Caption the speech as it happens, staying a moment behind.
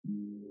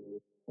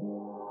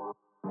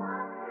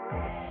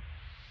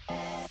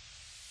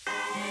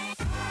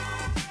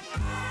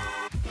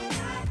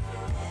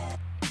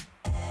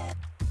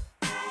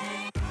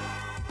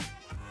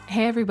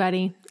Hey,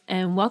 everybody,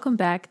 and welcome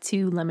back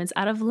to Lemons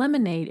Out of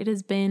Lemonade. It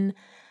has been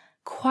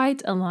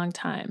quite a long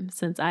time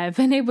since I have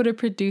been able to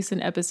produce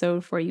an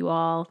episode for you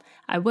all.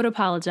 I would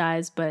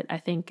apologize, but I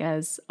think,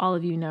 as all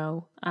of you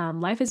know,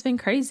 life has been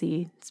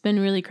crazy. It's been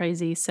really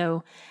crazy.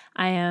 So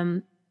I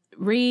am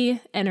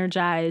re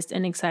energized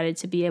and excited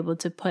to be able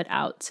to put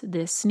out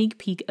this sneak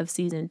peek of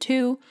season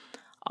 2.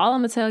 All I'm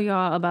gonna tell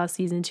y'all about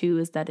season 2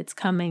 is that it's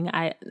coming.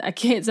 I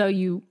can't tell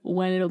you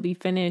when it'll be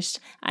finished.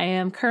 I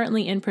am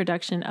currently in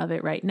production of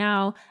it right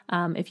now.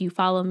 If you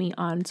follow me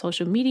on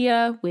social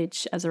media,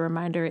 which as a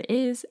reminder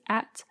is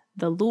at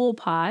the Lool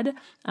Pod,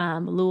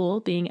 Lool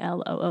being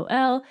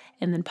LOOL,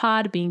 and then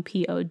Pod being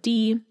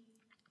POD.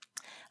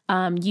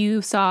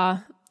 You saw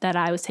that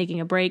I was taking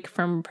a break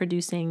from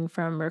producing,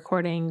 from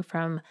recording,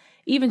 from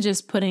even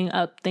just putting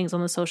up things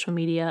on the social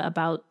media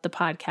about the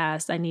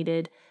podcast. I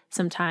needed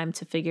some time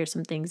to figure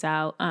some things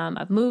out.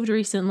 I've moved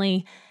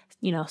recently,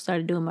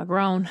 started doing my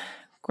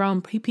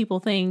grown people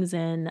things,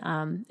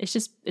 and it's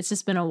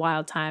just been a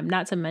wild time.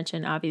 Not to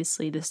mention,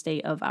 obviously, the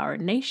state of our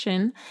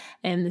nation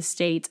and the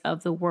state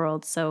of the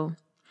world. So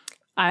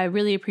I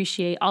really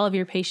appreciate all of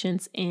your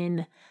patience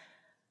in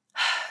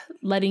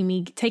letting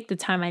me take the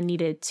time I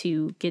needed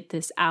to get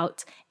this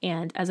out.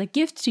 And as a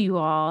gift to you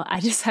all, I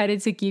decided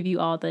to give you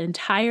all the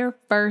entire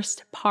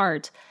first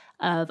part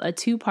of a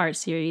 2-part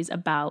series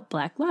about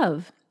Black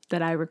love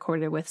that I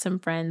recorded with some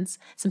friends,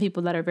 some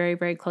people that are very,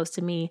 very close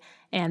to me,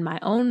 and my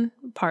own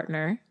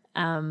partner,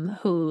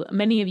 who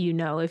many of you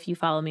know if you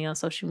follow me on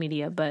social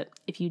media, but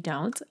if you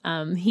don't,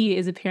 he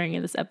is appearing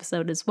in this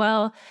episode as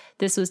well.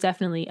 This was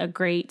definitely a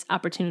great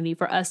opportunity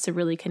for us to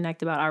really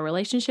connect about our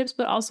relationships,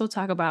 but also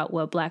talk about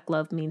what Black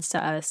love means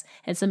to us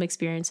and some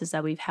experiences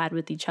that we've had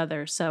with each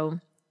other. So,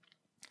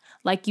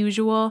 like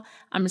usual,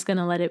 I'm just going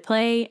to let it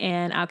play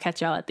and I'll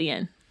catch y'all at the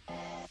end.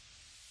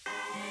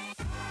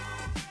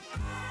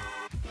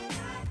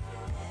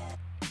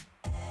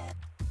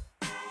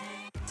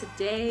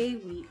 Today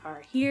we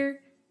are here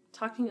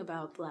talking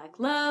about Black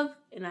love,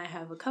 and I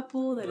have a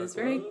couple that is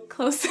very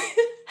close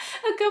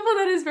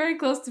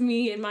to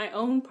me and my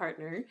own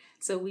partner.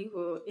 So we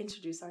will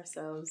introduce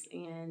ourselves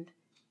and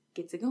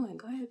get to going.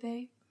 Go ahead,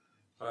 babe.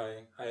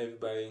 Hi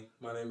everybody.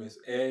 My name is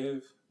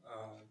Ev.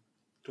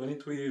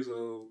 23 years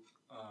old.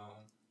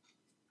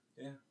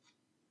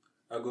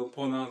 I go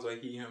pronouns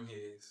like he, him,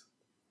 his.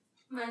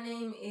 My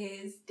name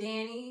is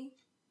Danny.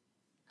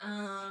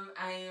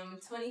 I am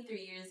 23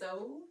 years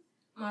old.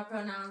 My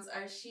pronouns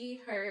are she,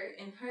 her,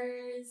 and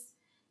hers.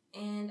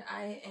 And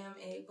I am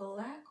a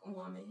Black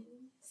woman,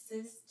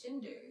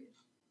 cisgendered.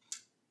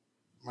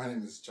 My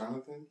name is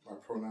Jonathan. My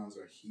pronouns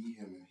are he,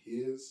 him, and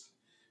his.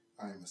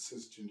 I am a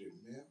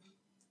cisgendered male.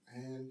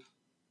 And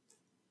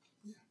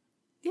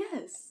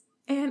Yes.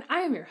 And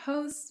I am your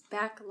host,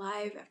 back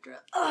live after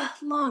a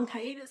long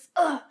hiatus.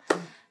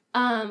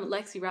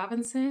 Lexi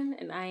Robinson,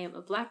 and I am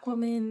a Black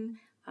woman.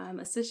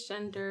 I'm a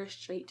cisgender,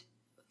 straight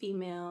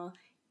female.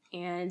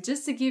 And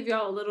just to give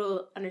y'all a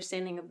little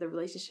understanding of the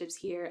relationships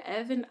here,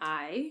 Ev and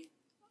I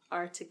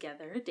are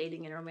together,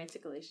 dating in a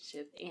romantic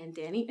relationship, and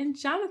Danny and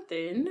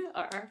Jonathan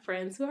are our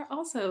friends who are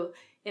also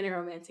in a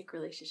romantic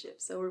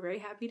relationship. So we're very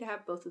happy to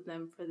have both of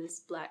them for this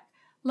Black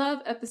love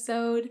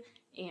episode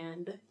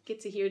and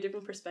get to hear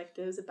different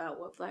perspectives about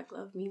what Black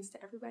love means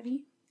to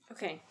everybody.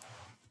 Okay.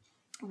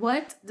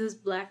 What does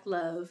Black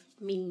love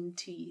mean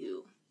to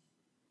you?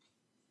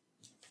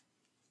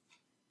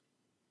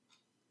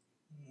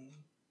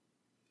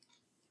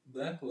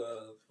 Black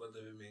love, what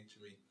does it mean to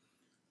me?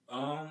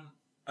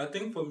 I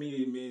think for me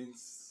it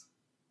means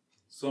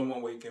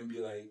someone where you can be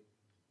like,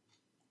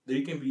 that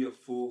you can be your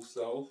full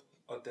self,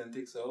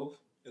 authentic self,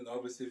 and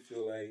obviously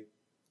feel like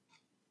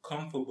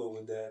comfortable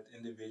with that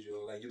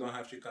individual. Like you don't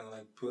have to kind of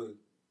like put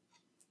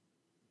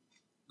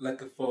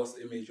like a false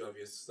image of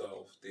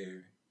yourself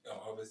there.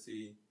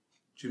 Obviously,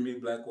 to me,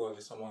 Black love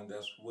is someone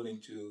that's willing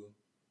to,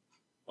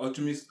 or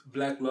to me,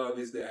 Black love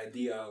is the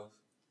idea of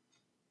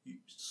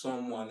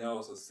someone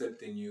else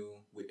accepting you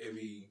with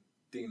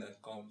everything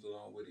that comes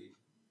along with it.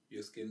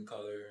 Your skin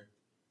color,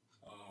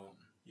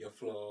 your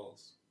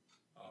flaws,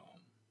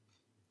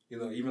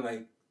 even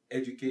like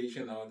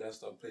education, all that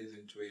stuff plays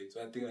into it.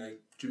 So I think like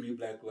to me,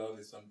 Black love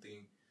is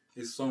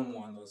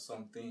someone or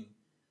something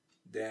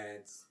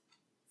that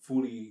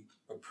fully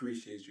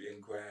appreciates you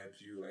and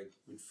grabs you like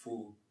with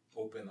full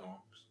open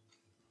arms.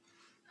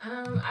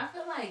 I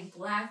feel like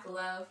Black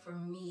love for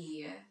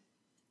me,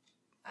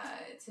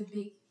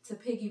 to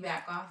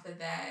piggyback off of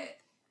that,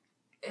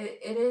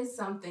 it is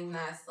something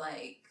that's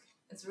like,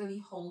 it's really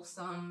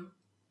wholesome,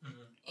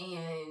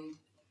 and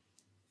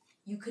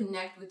you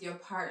connect with your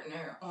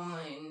partner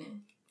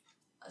on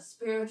a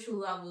spiritual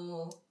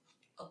level,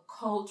 a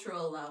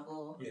cultural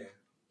level,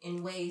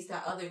 in ways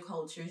that other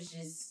cultures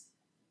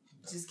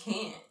just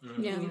can't.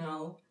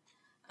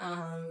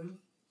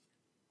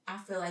 I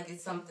feel like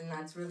it's something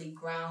that's really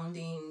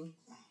grounding,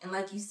 and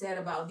like you said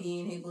about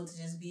being able to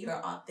just be your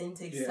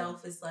authentic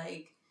self, is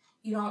like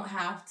you don't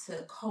have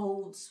to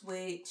code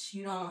switch,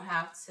 you don't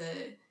have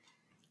to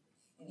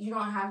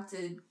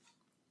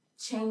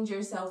change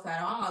yourself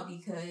at all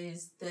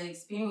because the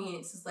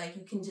experience is like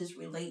you can just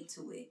relate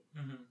to it.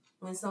 Mm-hmm.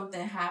 When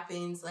something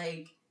happens,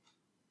 like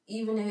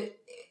even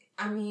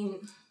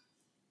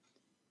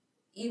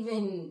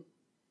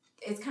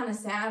it's kind of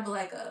sad, but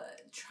like a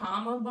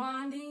trauma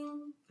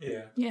bonding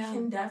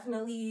can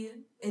definitely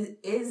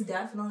is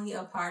definitely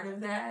a part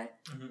of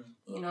that.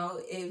 Mm-hmm. You know,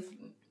 if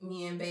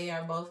me and Bay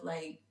are both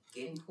like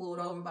getting pulled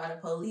over by the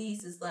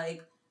police, it's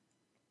like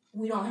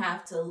we don't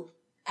have to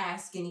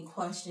ask any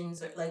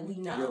questions or like we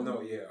know. You'll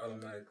know,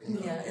 automatically.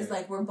 Yeah, it's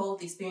like we're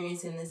both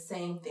experiencing the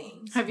same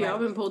things. Have y'all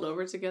been pulled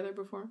over together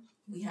before?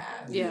 We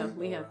have. Yeah,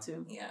 we have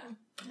too. Yeah.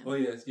 Oh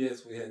yes,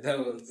 we had. That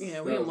was.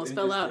 Yeah, we almost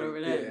fell out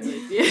over that.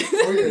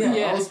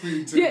 Yeah. I was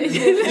speaking too.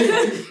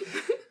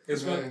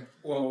 It's fun.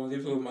 Well,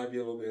 this one might be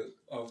a little bit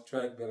off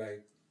track, but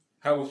like,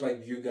 how was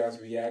like you guys'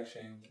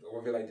 reaction?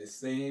 Was it like the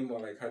same, or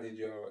like how did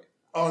y'all?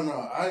 Oh no,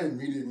 I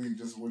immediately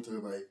just went to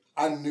like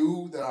I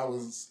knew that I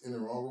was in the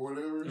wrong or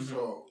whatever,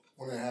 so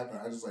when it happened,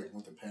 I just like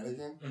went to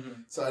panicking.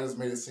 So I just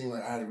made it seem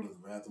like I had to go to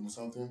the bathroom or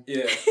something.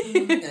 Yeah.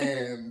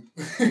 And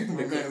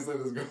my man let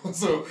us go.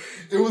 So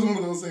it was one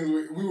of those things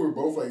where we were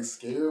both like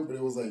scared, but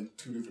it was like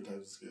two different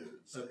types of scared.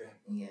 So. Okay.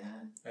 Yeah.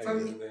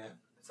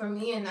 For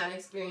me in that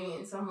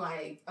experience, I'm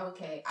like,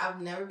 okay,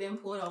 I've never been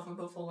pulled over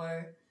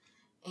before,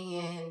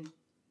 and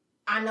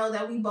I know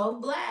that we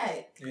both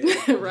black.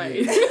 Yeah.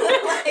 Right.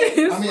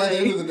 I mean, at the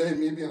end of the day,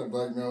 me being a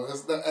black male,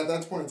 at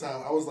that point in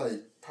time, I was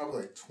like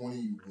probably like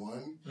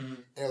 21, and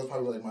it was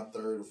probably like my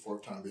third or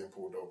fourth time being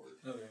pulled over.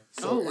 Okay.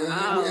 So,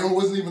 wow. And it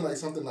wasn't even like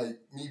something like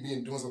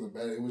me doing something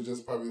bad. It was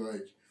just probably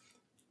like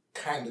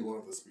kind of going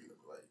up the speed limit.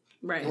 Like,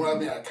 right. And when I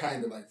mean I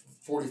kind of like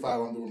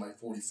 45, I'm doing like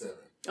 47.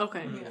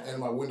 Okay. Yeah. And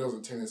my windows are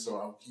tinted, so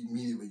I'll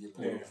immediately get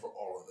pulled over for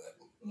all of that.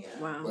 Yeah.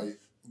 Wow. Like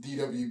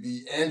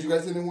DWB and you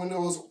guys in the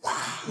windows.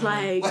 Wow.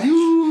 Like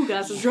you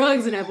got some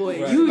drugs in that boy.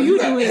 Right. You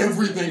doing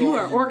everything. You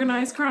are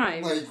organized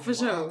crime, like, for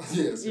sure.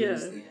 Yeah,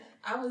 seriously. Yeah.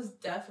 I was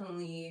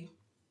definitely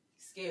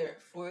scared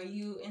for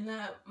you in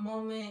that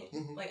moment.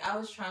 Like I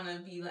was trying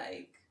to be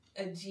like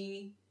a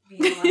G,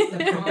 being like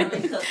the calm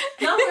and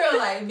not real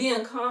like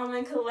being calm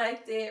and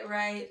collected,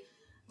 right?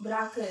 But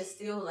I could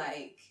still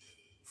like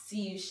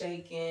see you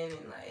shaking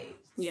and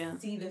like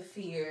see the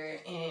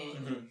fear,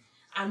 and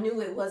I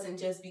knew it wasn't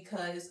just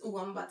because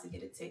I'm about to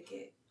get a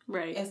ticket.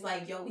 Right. It's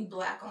like, yo, we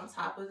black on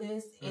top of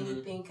this.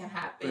 Anything can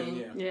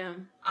happen. Yeah.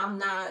 I'm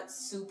not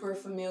super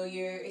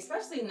familiar,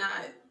 especially not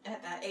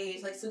at that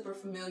age, like super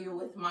familiar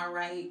with my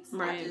rights.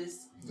 Right. I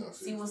just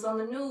see what's on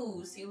the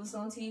news, see what's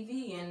on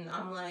TV, and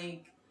I'm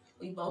like,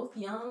 we both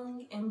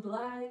young and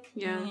black.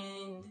 Yeah.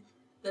 And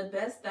the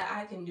best that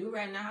I can do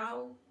right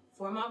now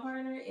for my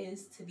partner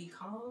is to be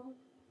calm.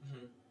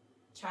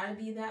 Try to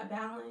be that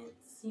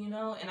balance, you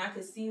know? And I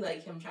could see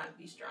like him trying to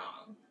be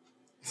strong.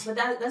 But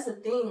that's the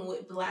thing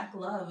with black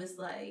love. It's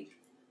like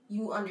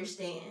you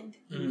understand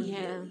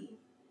immediately.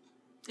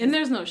 And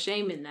there's no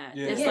shame in that.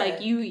 Yeah. It's like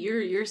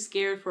you're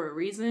scared for a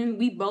reason.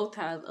 We both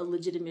have a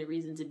legitimate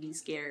reason to be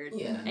scared.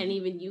 Yeah. And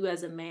even you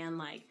as a man,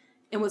 like,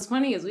 and what's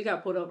funny is we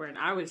got pulled over and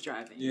I was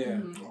driving. Yeah.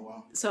 Oh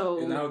wow. So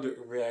and now the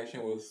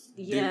reaction was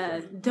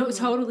different.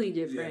 Totally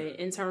different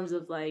in terms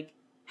of like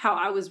how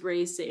I was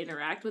raised to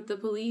interact with the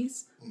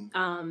police.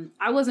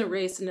 I wasn't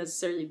raised to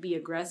necessarily be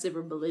aggressive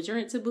or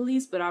belligerent to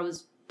police, but I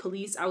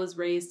was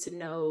raised to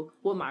know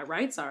what my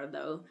rights are,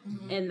 though.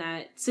 And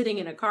that sitting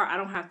in a car, I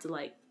don't have to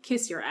like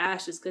kiss your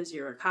ass just because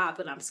you're a cop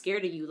and I'm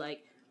scared of you.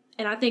 Like,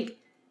 and I think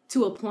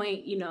to a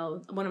point, you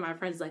know, one of my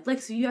friends is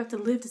like, so you have to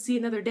live to see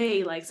another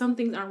day. Like, some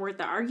things aren't worth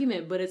the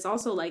argument, but it's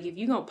also like, if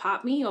you're going to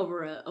pop me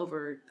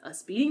over a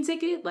speeding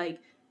ticket, like,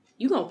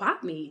 you going to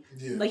pop me.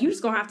 Yeah. Like, you're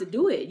just going to have to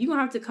do it. You're going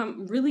to have to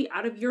come really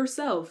out of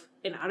yourself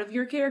and out of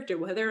your character,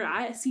 whether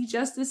I see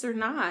justice or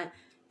not,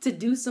 to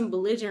do some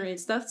belligerent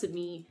stuff to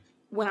me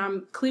when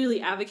I'm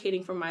clearly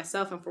advocating for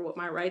myself and for what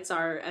my rights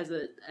are as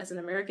an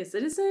American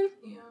citizen.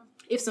 Yeah.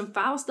 If some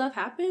foul stuff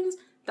happens,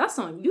 that's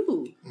on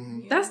you.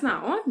 That's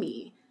not on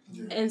me.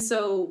 Yeah. And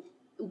so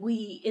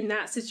in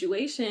that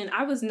situation,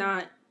 I was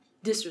not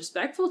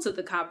disrespectful to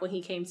the cop when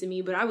he came to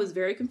me, but I was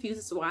very confused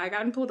as to why I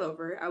got pulled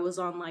over. I was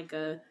on like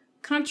a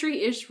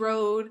country-ish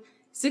road,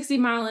 60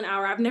 mile an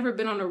hour. I've never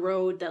been on a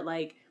road that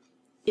like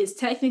is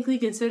technically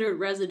considered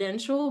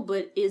residential,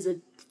 but is a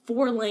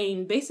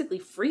 4-lane, basically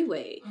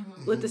freeway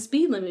with the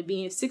speed limit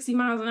being 60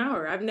 miles an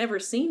hour. I've never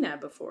seen that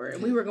before.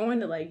 And we were going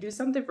to like do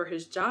something for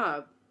his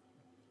job.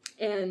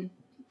 And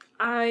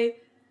I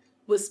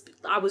was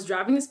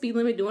driving the speed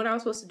limit, doing what I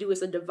was supposed to do.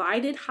 It's a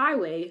divided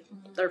highway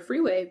or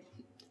freeway,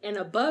 and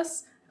a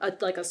bus,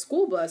 like a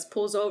school bus,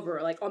 pulls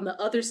over like on the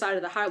other side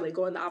of the highway,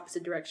 going the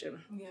opposite direction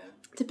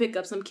to pick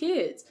up some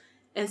kids.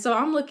 And so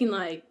I'm looking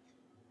like,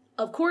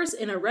 of course,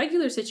 in a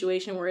regular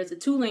situation where it's a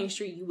 2-lane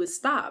street, you would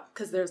stop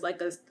because there's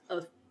like a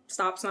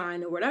stop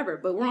sign or whatever.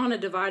 But we're on a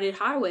divided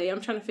highway.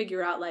 I'm trying to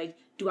figure out like,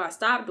 do I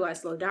stop? Do I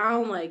slow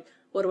down? Like,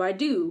 what do I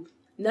do?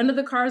 None of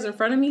the cars in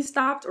front of me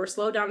stopped or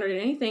slowed down or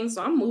did anything.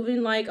 So I'm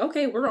moving like,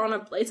 okay, we're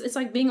on it's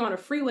like being on a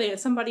freeway and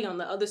somebody on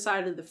the other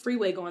side of the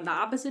freeway going the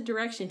opposite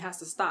direction has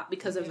to stop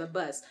because of the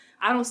bus.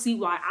 I don't see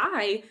why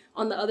I,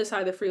 on the other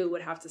side of the freeway,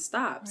 would have to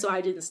stop. So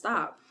I didn't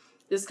stop.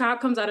 This cop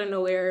comes out of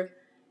nowhere,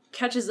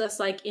 catches us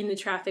like in the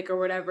traffic or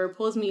whatever,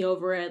 pulls me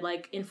over at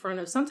like in front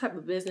of some type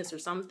of business or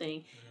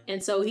something.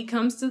 And so he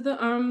comes to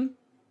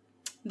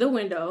the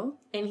window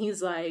and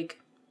he's like,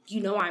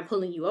 you know I'm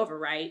pulling you over,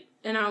 right?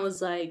 And I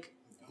was like,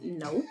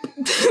 nope.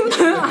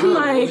 I'm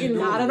like,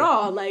 not at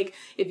all. Like,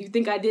 if you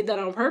think I did that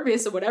on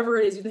purpose or whatever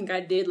it is you think I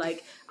did,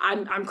 like,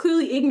 I'm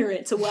clearly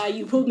ignorant to why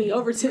you pulled me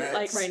over to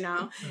like right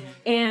now.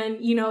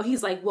 And, you know,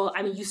 he's like, well,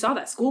 I mean, you saw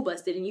that school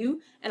bus, didn't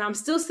you? And I'm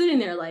still sitting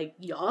there like,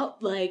 yup,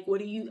 like, what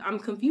do you, I'm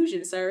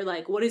confusion, sir.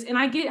 Like, what is, and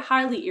I get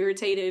highly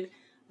irritated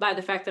by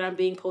the fact that I'm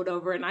being pulled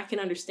over, and I can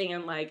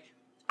understand, like,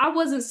 I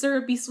wasn't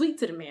syrupy sweet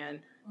to the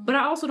man. But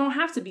I also don't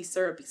have to be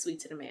syrupy sweet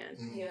to the man.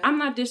 Yeah. I'm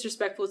not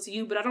disrespectful to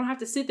you, but I don't have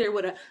to sit there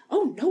with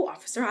oh no,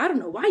 officer, I don't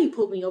know why you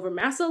pulled me over,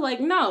 massa. Like,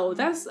 no,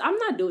 I'm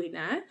not doing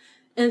that.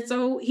 And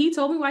so he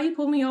told me why he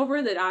pulled me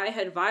over, that I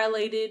had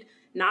violated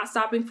not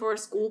stopping for a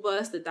school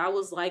bus, that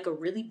was like a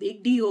really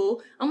big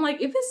deal. I'm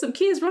like, if it's some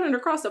kids running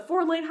across a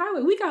 4-lane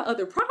highway, we got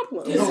other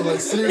problems. No, like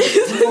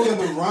seriously, we on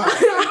the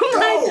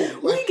ride.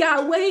 We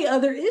got way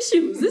other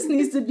issues. This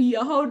needs to be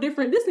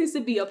this needs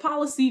to be a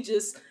policy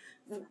just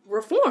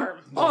reform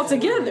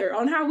altogether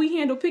on how we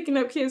handle picking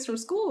up kids from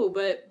school.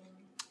 But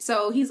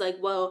so he's like,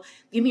 well,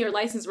 give me your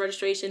license,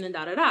 registration, and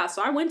da-da-da.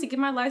 So I went to get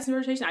my license,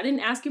 registration. I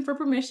didn't ask him for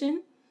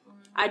permission.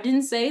 I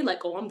didn't say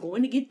like, oh, I'm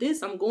going to get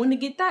this, I'm going to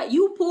get that.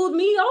 You pulled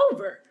me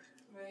over.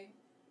 Right.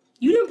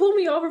 You didn't pull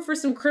me over for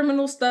some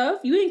criminal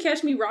stuff. You didn't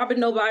catch me robbing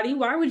nobody.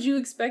 Why would you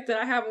expect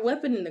that I have a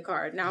weapon in the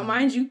car? Now,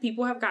 mind you,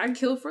 people have gotten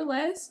killed for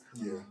less.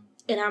 Yeah.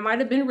 And I might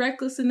have been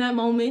reckless in that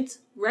moment,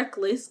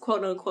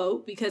 quote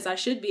unquote, because I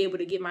should be able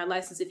to get my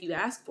license if you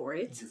ask for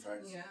it.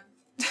 Yeah.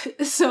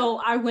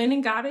 So I went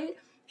and got it,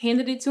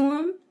 handed it to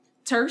him.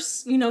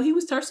 Terse, you know, he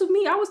was terse with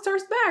me. I was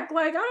terse back.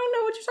 Like, I don't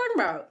know what you're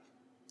talking about.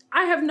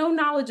 I have no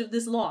knowledge of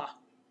this law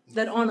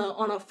that on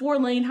a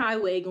 4-lane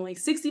highway going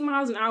 60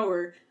 miles an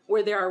hour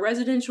where there are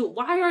residential,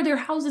 why are there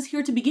houses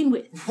here to begin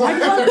with? I'm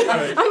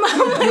like,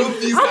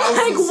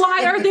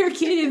 why are there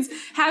kids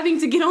having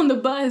to get on the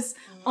bus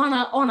on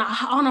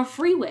a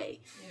freeway?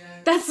 Yeah.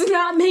 That's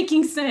not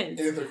making sense.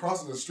 And if they're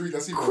crossing the street,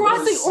 that's even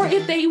worse. Or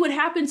if they would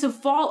happen to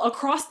fall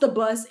across the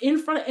bus in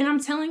front, and I'm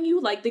telling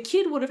you, like, the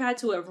kid would have had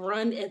to have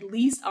run at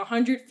least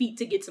 100 feet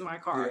to get to my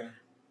car. Yeah.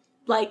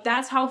 Like,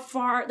 that's how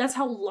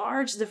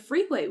large the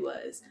freeway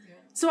was. Yeah.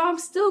 So I'm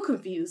still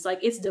confused. Like,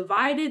 it's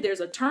divided. There's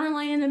a turn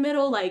lane in the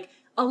middle. Like,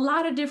 a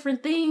lot of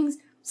different things.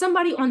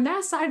 Somebody on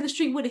that side of the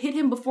street would have hit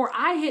him before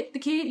I hit the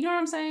kid. You know what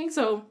I'm saying?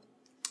 So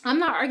I'm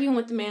not arguing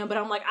with the man, but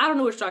I'm like, I don't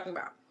know what you're talking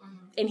about.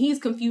 Mm-hmm. And he's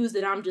confused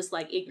that I'm just,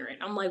 like, ignorant.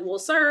 I'm like, well,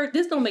 sir,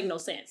 this don't make no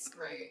sense.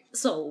 Right.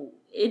 So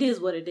it is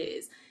what it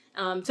is.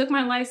 Took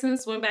my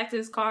license, went back to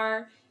his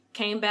car,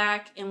 came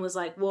back and was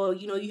like, well,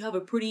 you know, you have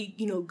a pretty,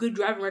 you know, good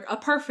driving record. A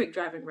perfect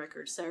driving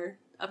record, sir.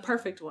 A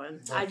perfect one.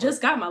 I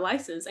just got my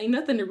license. Ain't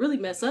nothing to really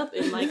mess up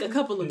in like a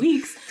couple of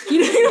weeks. You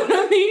know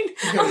what I mean?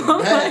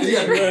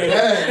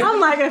 I'm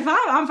like, if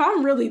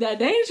I'm really that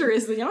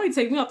dangerous, then y'all ain't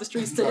take me off the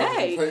streets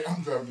today.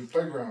 I'm driving the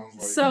playground.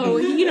 Like. So,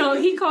 you know,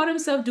 he called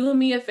himself doing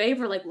me a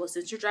favor. Like, well,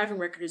 since your driving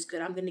record is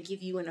good, I'm going to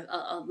give you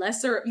a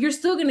lesser, you're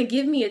still going to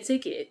give me a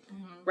ticket.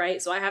 Mm-hmm.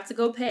 Right? So I have to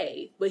go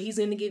pay, but he's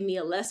going to give me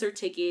a lesser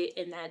ticket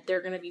and that there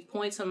are going to be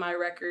points on my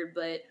record,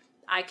 but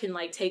I can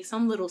like take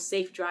some little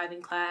safe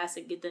driving class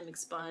and get them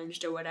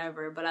expunged or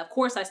whatever. But of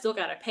course I still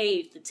got to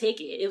pay the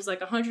ticket. It was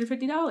like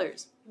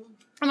 $150.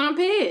 And I'm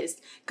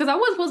pissed because I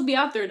wasn't supposed to be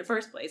out there in the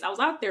first place. I was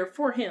out there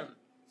for him,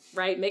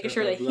 right? Making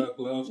sure that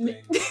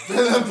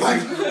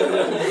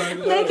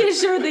making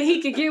sure that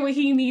he could get what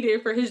he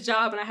needed for his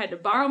job. And I had to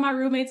borrow my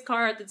roommate's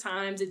car at the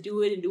time to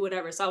do it and do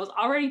whatever. So I was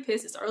already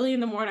pissed. It's early in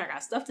the morning. I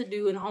got stuff to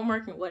do and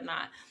homework and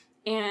whatnot.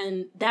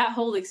 And that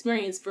whole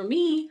experience for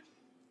me,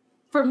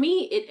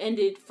 it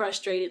ended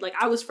frustrated. Like,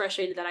 I was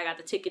frustrated that I got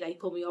the ticket that he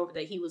pulled me over,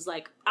 that he was,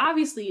 like,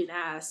 obviously an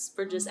ass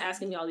for just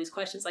asking me all these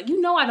questions. Like, you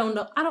know I don't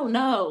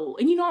know.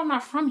 And you know I'm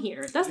not from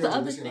here. That's the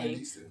other thing.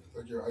 ID still?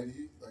 Like, your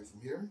ID, like,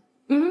 from here?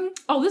 Mm-hmm.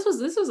 Oh, this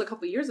was a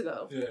couple years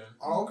ago. Yeah.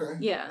 Oh, okay.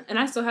 Yeah, and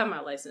I still have my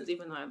license,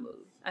 even though I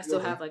moved. I still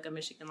have, like, a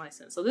Michigan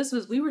license. So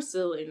we were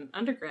still in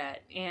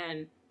undergrad.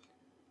 And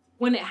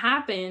when it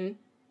happened,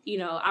 you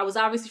know, I was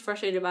obviously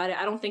frustrated about it.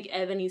 I don't think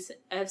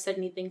Ev said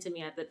anything to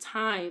me at the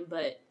time,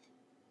 but...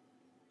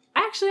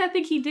 Actually, I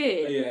think he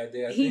did.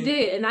 Yeah, he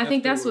did. And I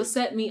think that's what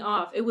set me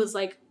off. It was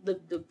like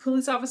the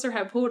police officer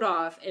had pulled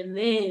off, and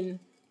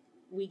then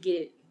we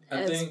get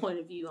Ed's point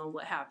of view on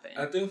what happened.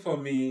 I think for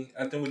me,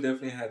 we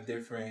definitely had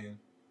different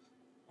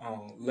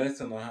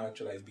lessons on how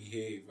to like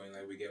behave when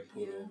like we get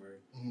pulled over.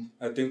 Mm-hmm.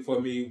 I think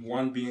for me,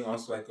 one being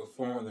also like a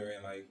foreigner,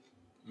 and like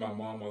my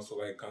mom also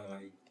like kind of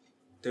like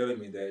telling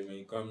me that when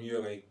you come here,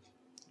 like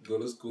go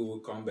to school,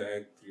 come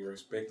back, you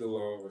respect the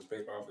law,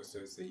 respect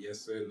officers, say yes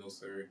sir, no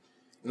sir.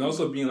 And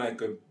also being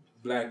like a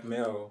black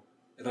male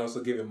and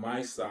also giving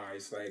my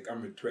size. Like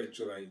I'm a threat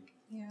to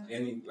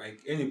anybody.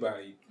 Ain't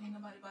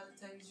nobody about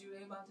to tell you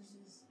they about to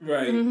just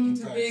right. Too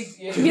big.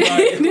 Yeah.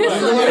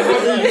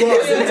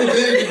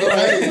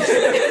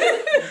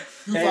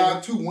 You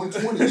 5'2",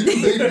 120. You too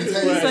big to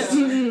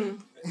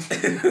be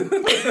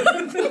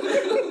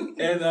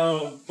And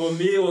for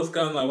me, it was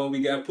kind of like when we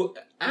got put.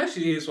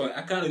 Actually, it's like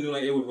I kind of knew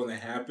like it was gonna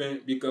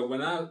happen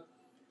because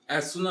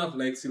as soon as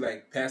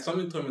Lexi passed,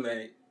 something told me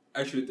like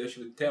I should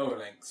tell her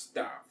like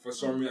stop. For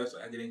some reason,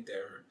 I didn't tell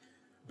her.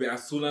 But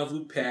as soon as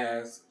we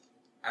passed,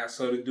 I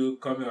saw the dude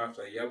coming. I was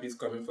like, "Yep, he's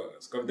coming for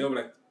us." Because there were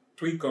like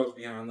 3 cars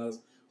behind us.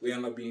 We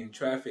ended up being in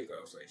traffic.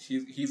 I was like,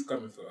 "He's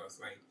coming for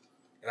us."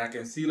 And I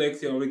can see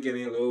Lexi already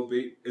getting a little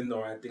bit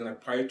annoyed. I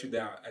think prior to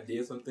that, I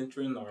did something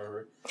to annoy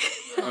her.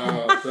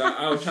 So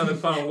I was trying to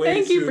find ways.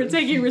 Thank you for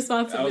taking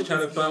responsibility. I was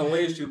trying to find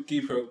ways to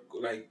keep her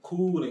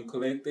cool and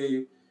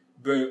collected,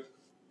 but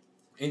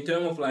in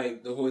terms of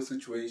the whole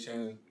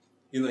situation,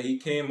 he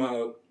came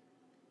out,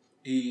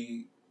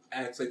 he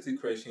asked Lexi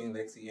question,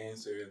 Lexi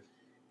answered,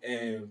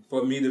 and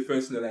for me, the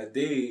first thing that I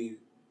did,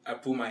 I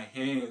put my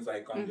hands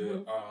on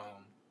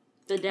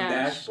the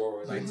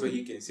dashboard, so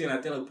he can see, and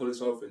I think the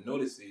police officer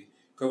noticed it.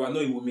 Because I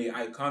know he would make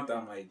eye contact.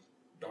 I'm like,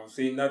 don't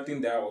say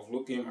nothing. That I was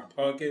looking in my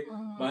pocket.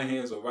 My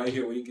hands are right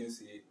here where you can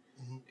see it.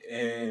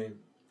 And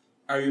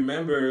I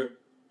remember,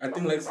 I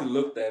think Lexi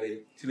looked at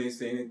it. She didn't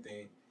say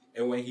anything.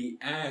 And when he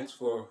asked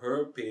for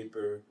her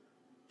paper,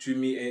 to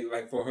me,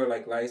 and for her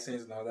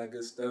license and all that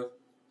good stuff,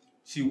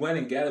 she went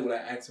and got it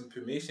without asking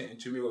permission. And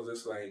to me, it was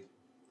just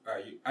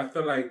I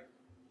felt like,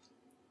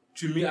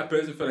 to me, I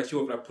personally felt like she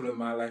was putting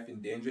my life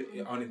in danger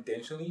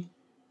unintentionally.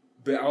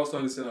 But I also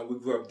understand that we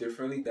grew up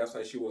differently. That's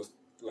why she was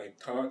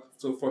taught.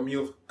 So for me, it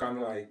was kind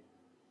of like,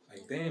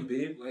 damn,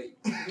 babe, you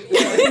gotta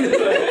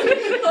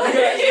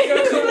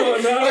come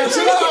on now.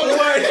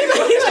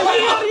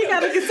 You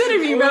gotta consider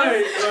me, bro.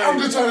 Right. I'm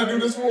just trying to do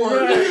this for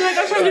her.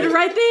 I'm trying to do the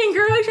right thing,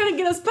 girl. You're trying to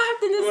get us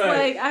popped in this.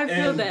 I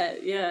feel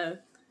that, yeah.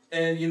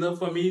 And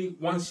for me,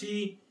 when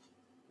she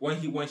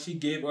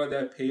gave all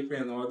that paper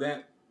and all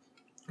that,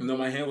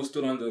 my hand was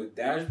still on the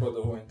dashboard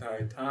the whole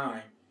entire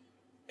time.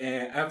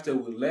 And after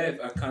we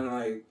left, I kind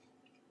of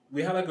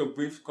we had a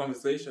brief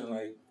conversation,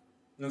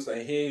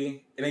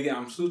 hey, and again,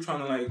 I'm still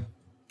trying to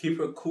keep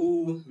her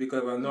cool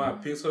because I know I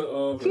piss her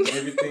off and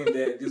everything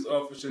that this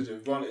officer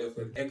just run is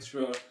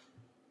extra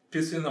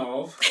pissing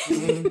off.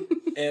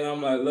 And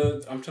I'm like,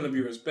 look, I'm trying to be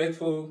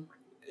respectful,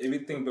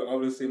 everything, but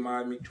obviously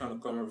me trying to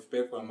come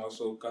respectful, I'm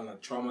also kind of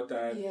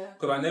traumatized.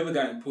 Because I never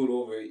gotten pulled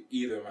over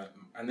either.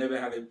 I never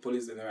had a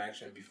police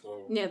interaction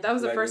before. Yeah, that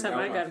was the first time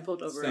I got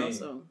pulled over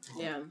also.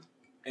 Yeah.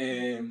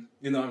 And,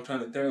 I'm trying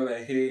to tell her,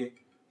 hey,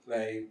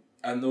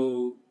 I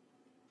know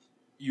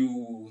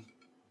you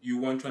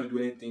weren't trying to do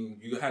anything.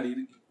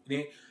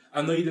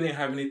 I know you didn't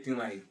have anything,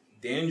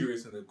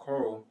 dangerous in the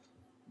car,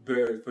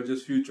 but for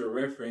just future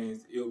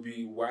reference, it'll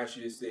be wise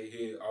you just say,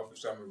 hey,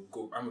 officer,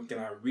 can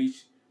I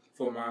reach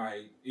for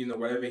my,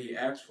 whatever he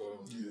asked for?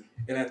 Yeah.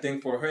 And I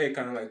think for her, it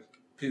kind of,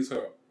 pissed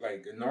her,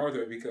 annoyed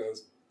her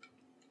because,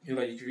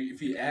 if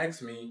he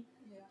asks me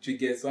to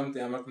get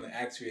something, I'm not going to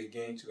ask you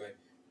again to,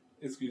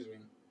 excuse me,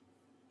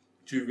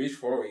 to reach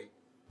for it.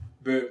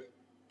 But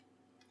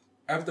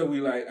after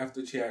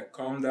she had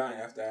calmed down,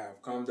 after I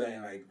have calmed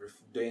down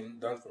and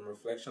done some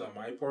reflection on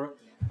my part,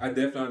 I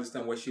definitely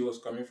understand where she was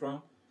coming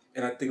from.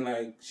 And I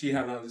think she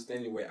had an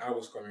understanding where I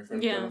was coming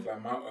from, kind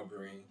of my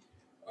upbringing.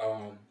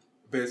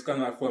 But it's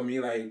kind of for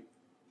me, I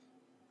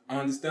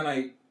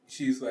understand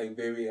she's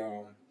very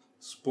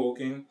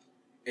spoken.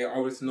 And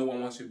obviously no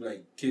one wants to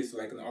be kiss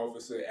an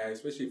officer,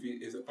 especially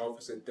if an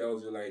officer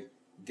tells you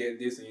get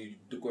this and you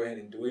go ahead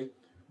and do it.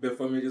 But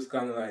for me, just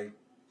kind of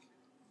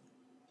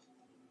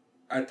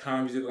at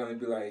times you're gonna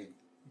be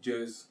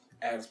just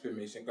ask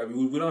permission.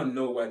 We don't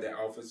know what that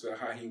officer,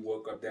 how he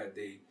woke up that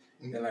day.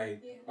 Mm-hmm. And I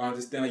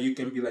understand you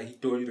can be he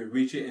told you to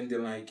reach it, and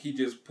then he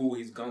just pulled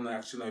his gun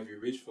action if you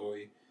reach for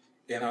it.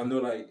 And I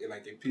know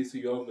it pisses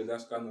you off, but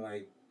that's kind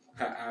of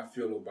how I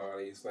feel about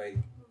it. It's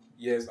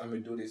yes, I'm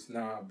gonna do this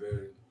now,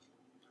 but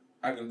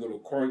I can go to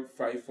court,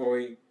 fight for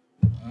it.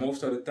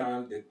 Most of the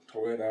time they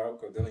throw it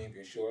out because they don't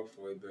even show up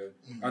for it. But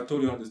I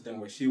totally understand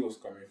where she was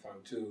coming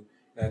from too.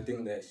 And I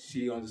think that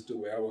she understood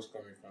where I was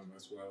coming from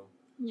as well.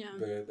 Yeah.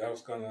 But that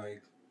was kind of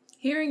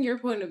hearing your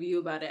point of view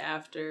about it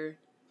after.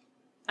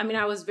 I mean,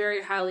 I was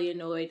very highly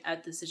annoyed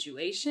at the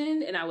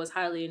situation, and I was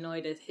highly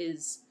annoyed at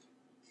his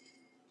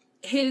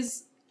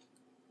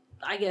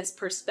I guess,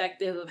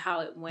 perspective of how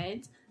it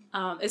went.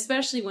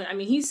 Especially when,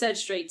 he said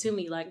straight to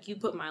me, you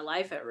put my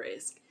life at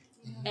risk.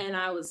 Mm-hmm. And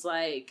I was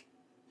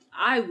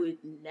I would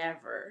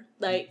never.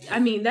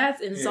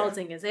 That's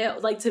insulting as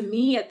hell. To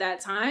me at that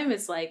time,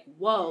 it's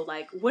whoa,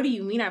 what do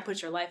you mean I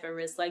put your life at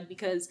risk?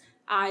 Because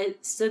I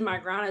stood my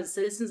ground as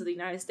citizens of the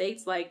United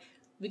States,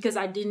 because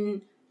I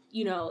didn't,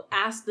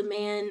 ask the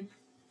man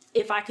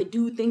if I could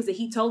do things that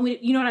he told me,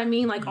 you know what I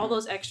mean? All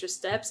those extra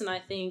steps. And I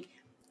think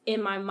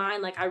in my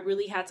mind, I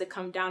really had to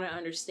come down and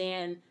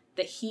understand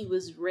that he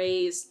was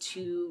raised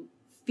to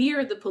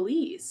fear the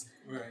police.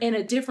 in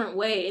a different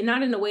way, and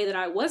not in a way that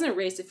I wasn't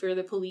raised to fear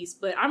the police,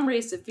 but I'm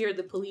raised to fear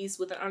the police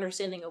with an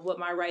understanding of what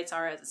my rights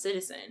are as a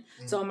citizen.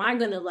 Mm-hmm. So am I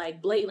going to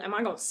am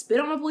I going to spit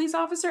on a police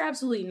officer?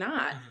 Absolutely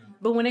not. Mm-hmm.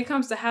 But when it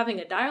comes to having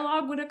a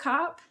dialogue with a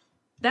cop,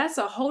 that's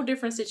a whole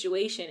different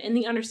situation. And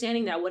the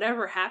understanding that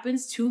whatever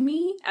happens to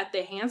me at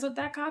the hands of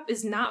that cop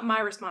is not my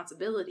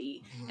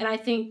responsibility. Mm-hmm. And I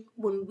think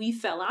when we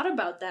fell out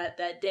about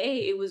that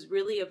day, it was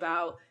really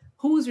about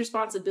whose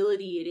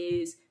responsibility it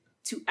is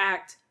to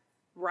act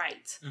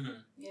right. Mm-hmm.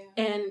 Yeah.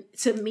 And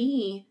to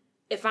me,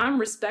 if I'm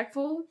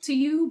respectful to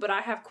you, but I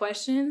have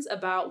questions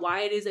about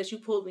why it is that you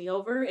pulled me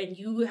over and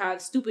you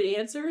have stupid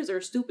answers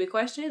or stupid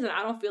questions and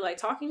I don't feel like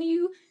talking to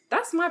you,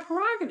 that's my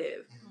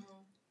prerogative. Mm-hmm.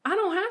 I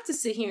don't have to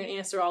sit here and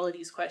answer all of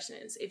these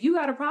questions. If you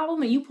got a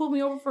problem and you pulled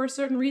me over for a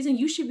certain reason,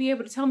 you should be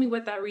able to tell me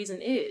what that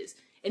reason is.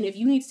 And if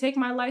you need to take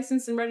my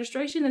license and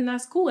registration, then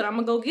that's cool. And I'm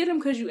going to go get them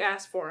because you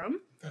asked for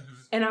them. Mm-hmm.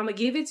 And I'm going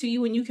to give it to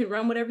you and you can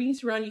run whatever you need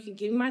to run. You can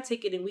give me my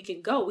ticket and we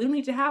can go. We don't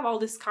need to have all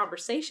this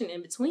conversation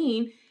in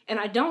between. And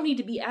I don't need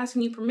to be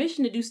asking you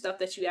permission to do stuff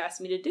that you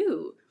asked me to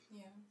do.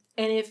 Yeah.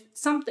 And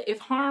if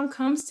harm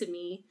comes to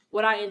me,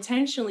 would I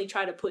intentionally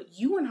try to put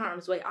you in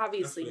harm's way?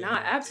 Obviously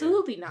not.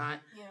 Absolutely not.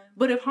 Yeah.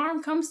 But if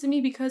harm comes to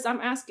me because I'm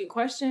asking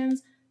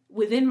questions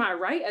within my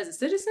right as a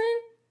citizen,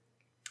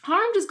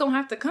 harm just gonna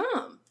have to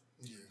come.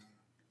 Yeah.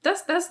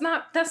 That's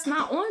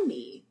not on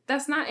me.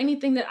 That's not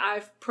anything that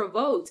I've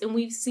provoked. And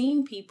we've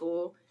seen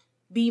people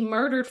be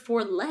murdered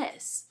for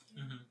less.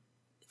 Mm-hmm.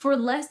 For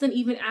less than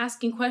even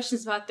asking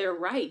questions about their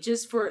right,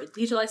 just for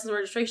legal license and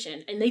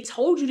registration. And they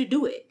told you to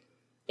do it.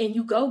 And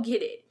you go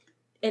get it.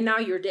 And now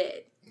you're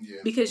dead. Yeah.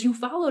 Because you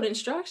followed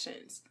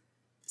instructions.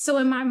 So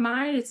in my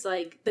mind, it's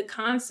like the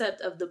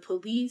concept of the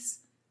police,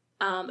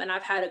 and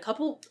I've had a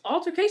couple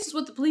altercations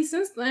with the police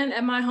since then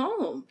at my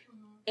home.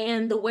 Mm-hmm.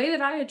 And the way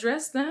that I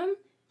address them,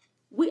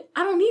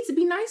 I don't need to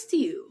be nice to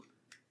you.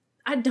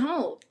 I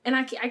don't. And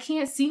I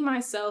can't see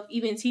myself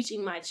even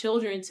teaching my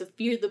children to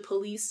fear the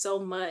police so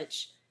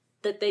much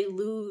that they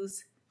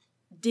lose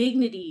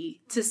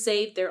dignity to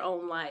save their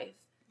own life.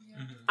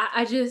 Yeah.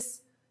 Mm-hmm.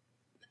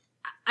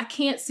 I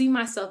can't see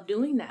myself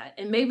doing that.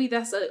 And maybe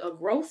that's a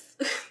growth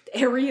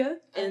area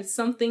and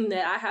something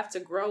that I have to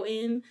grow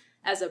in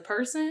as a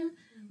person.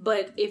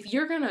 But if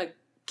you're going to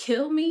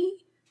kill me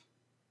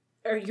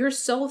or you're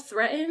so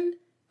threatened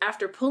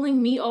after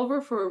pulling me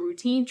over for a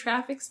routine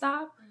traffic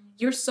stop,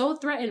 you're so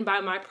threatened by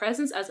my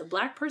presence as a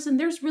Black person,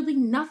 there's really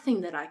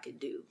nothing that I could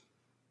do.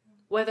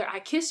 Whether I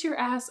kiss your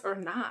ass or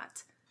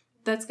not,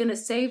 that's going to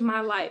save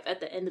my life at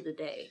the end of the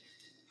day.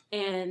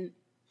 And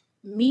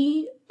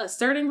me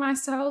asserting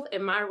myself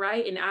and my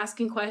right and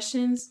asking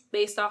questions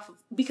based off of,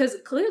 because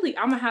clearly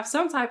I'm going to have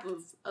some type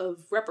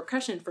of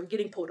repercussion for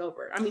getting pulled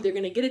over. I'm either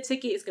going to get a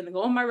ticket, it's going to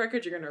go on my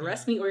record, you're going to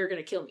arrest me, or you're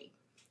going to kill me.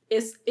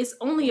 It's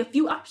only a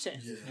few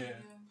options. Yeah.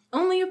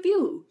 Only a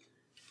few.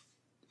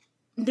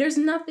 There's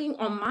nothing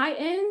on my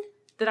end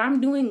that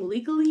I'm doing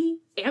legally,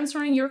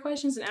 answering your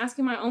questions and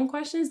asking my own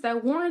questions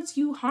that warrants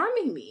you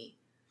harming me.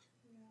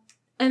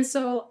 And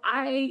so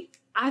I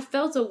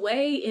felt a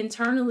way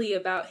internally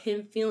about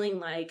him feeling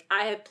like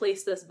I had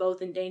placed us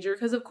both in danger,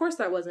 because of course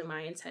that wasn't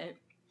my intent.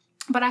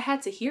 But I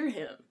had to hear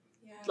him.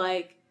 Yeah.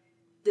 Like,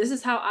 this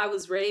is how I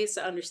was raised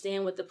to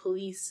understand what the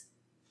police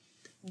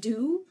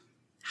do,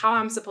 how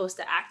I'm supposed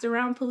to act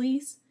around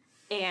police.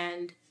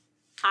 And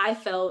I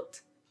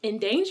felt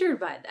endangered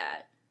by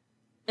that.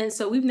 And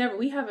so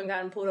we haven't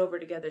gotten pulled over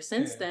together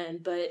since then,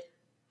 but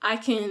I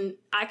can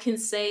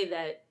say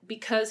that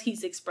because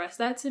he's expressed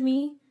that to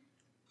me,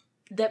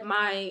 that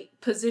my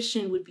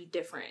position would be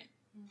different,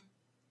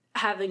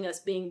 having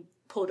us being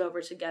pulled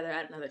over together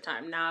at another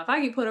time. Now, if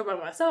I get pulled over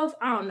by myself,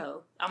 I don't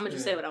know. I'm going to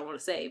just say what I want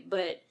to say.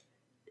 But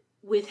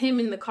with him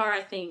in the car,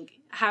 I think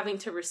having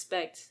to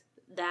respect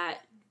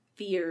that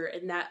fear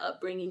and that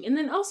upbringing, and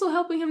then also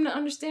helping him to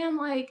understand,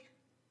 like,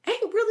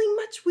 ain't really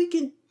much we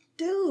can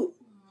do.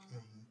 Mm-hmm.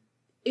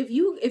 If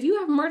you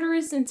have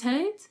murderous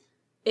intent,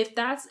 if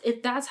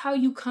that's how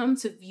you come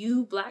to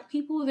view Black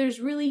people, there's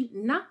really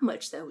not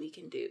much that we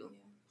can do.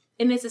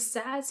 And it's a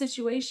sad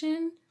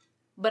situation,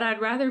 but I'd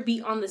rather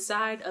be on the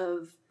side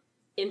of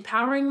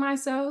empowering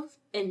myself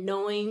and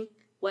knowing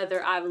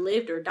whether I've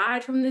lived or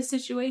died from this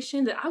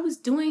situation, that I was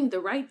doing the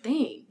right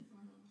thing,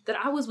 that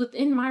I was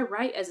within my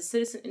right as a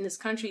citizen in this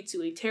country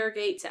to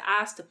interrogate, to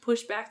ask, to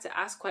push back, to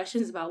ask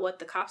questions about what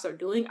the cops are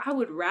doing. I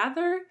would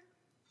rather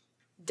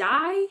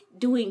die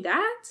doing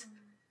that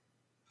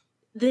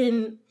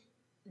than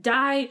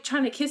die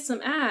trying to kiss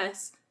some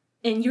ass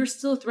and you're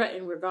still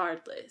threatened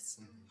regardless.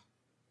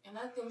 And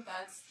I think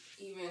that's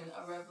even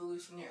a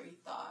revolutionary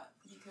thought,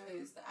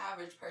 because the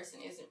average person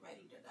isn't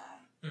ready to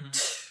die.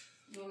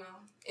 Mm-hmm. You know?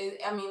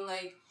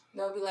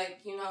 They'll be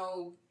like,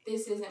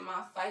 this isn't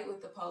my fight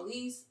with the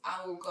police.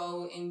 I will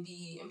go and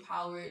be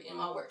empowered in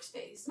my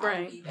workspace. Right.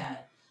 I will be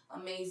that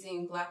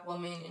amazing Black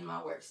woman in my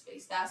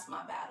workspace. That's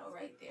my battle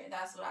right there.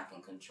 That's what I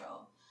can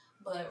control.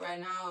 But right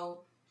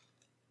now,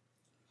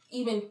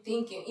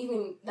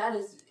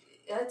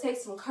 that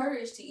takes some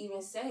courage to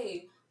even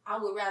say, I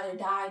would rather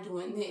die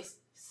doing this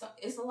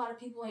it's a lot of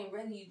people ain't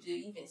ready to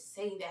even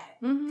say that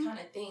kind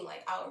of thing.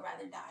 Like, I would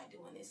rather die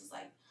doing this. It's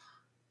like,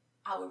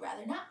 I would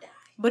rather not die.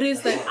 But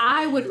it's like,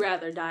 I would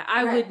rather die.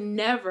 I would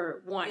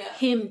never want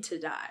him to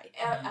die.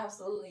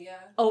 Absolutely, yeah.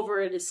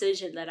 Over a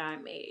decision that I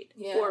made.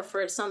 Yeah. Or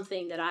for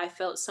something that I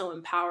felt so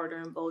empowered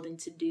or emboldened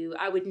to do.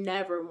 I would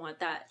never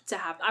want that to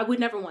happen. I would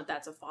never want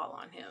that to fall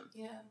on him.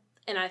 Yeah.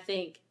 And I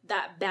think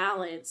that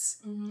balance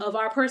of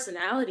our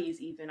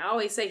personalities, even, I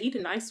always say he's the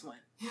nice one.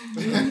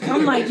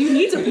 I'm like, you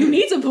need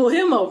to pull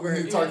him over. You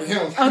need to talk to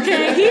him.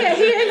 Okay, he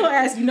ain't gonna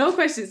ask you no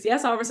questions.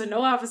 Yes, officer,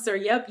 no, officer.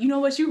 Yep, you know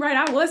what, you're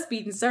right, I was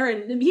speeding, sir.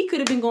 And he could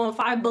have been going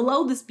 5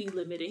 below the speed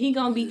limit. And he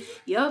gonna be,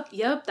 yep,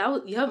 that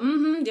was,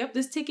 yep,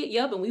 this ticket,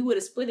 yep. And we would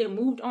have split and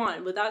moved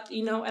on without,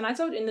 and I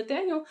told you, and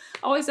Nathaniel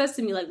always says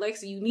to me, like,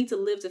 Lexi, you need to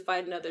live to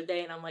fight another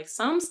day. And I'm like,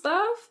 some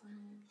stuff,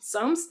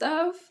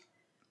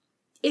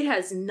 it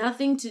has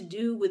nothing to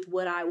do with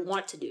what I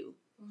want to do.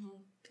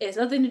 It has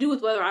nothing to do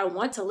with whether I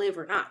want to live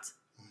or not.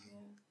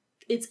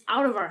 It's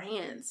out of our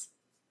hands.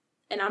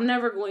 And I'm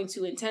never going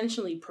to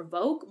intentionally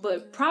provoke,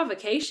 but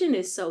provocation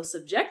is so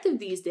subjective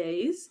these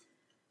days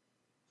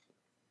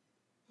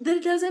that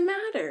it doesn't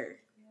matter.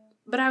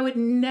 But I would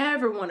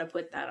never want to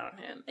put that on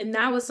him. And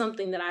that was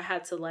something that I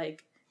had to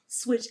like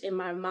switch in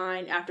my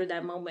mind after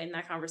that moment in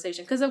that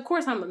conversation. Because of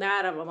course I'm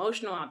mad, I'm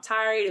emotional, I'm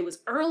tired. It was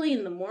early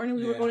in the morning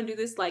we were going to do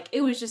this. Like,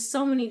 it was just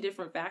so many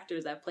different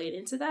factors that played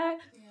into that.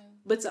 Yeah.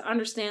 But to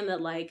understand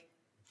that, like,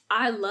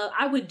 I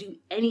would do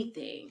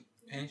anything.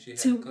 And she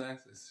had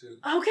glasses too.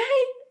 Okay.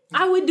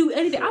 I would do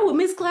anything. I would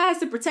miss class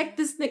to protect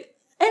this nigga.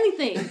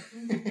 Anything.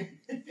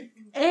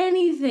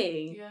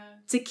 Anything. Yeah.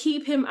 To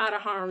keep him out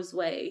of harm's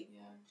way.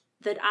 Yeah.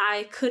 That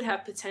I could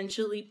have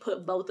potentially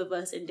put both of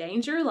us in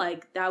danger.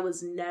 Like, that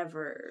was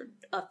never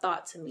a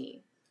thought to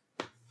me.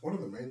 One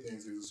of the main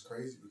things is it's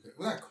crazy because,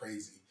 well, not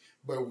crazy,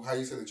 but how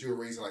you said that you were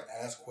raised to like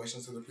ask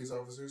questions to the police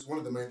officers. One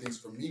of the main things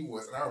for me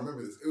was, and I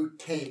remember this, it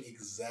came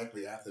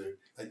exactly after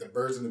like the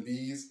birds and the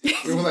bees.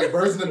 It was like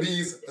birds and the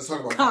bees. Let's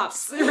talk about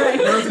cops. Right?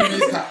 Birds and the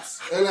bees,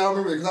 cops. And I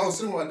remember because I was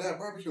sitting with my dad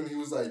barbecue and he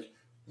was like,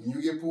 when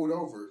you get pulled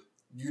over,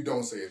 you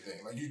don't say a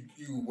thing. Like you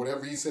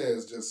whatever he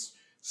says, just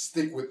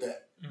stick with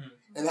that. Mm-hmm.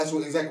 And that's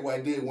exactly what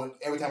I did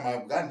every time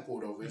I've gotten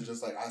pulled over. It's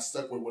just like I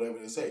stuck with whatever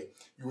they say.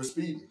 You were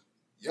speeding.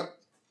 Yep.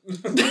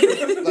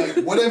 Like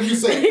whatever you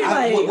say,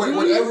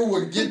 whatever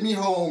would get me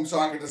home, so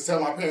I could just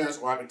tell my parents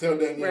or I could tell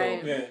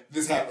Danielle,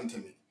 this happened to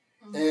me.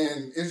 Mm-hmm.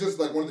 And it's just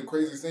like one of the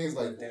craziest things,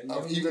 like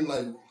of even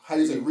like how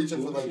you say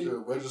reaching for like your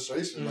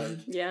registration, like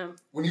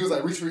when he was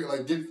like reaching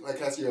like get like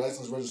can I see your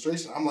license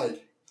registration? I'm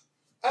like,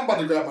 I'm about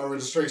to grab my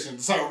registration,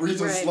 so I'm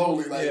reaching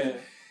slowly, like.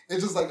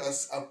 It's just like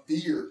a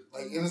fear,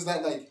 like, and it's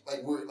not like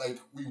we're like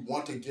we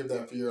want to give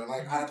that fear, and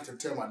like I had to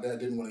tell my dad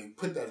didn't want to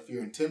put that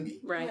fear into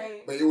me,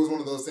 right? But it was one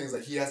of those things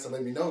like he has to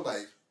let me know,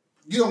 like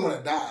you don't want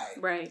to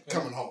die,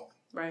 coming home,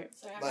 right?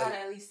 So I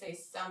gotta at least say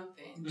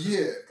something,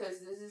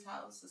 because this is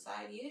how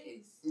society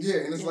is.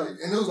 Yeah, and it's like,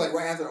 and it was like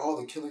right after all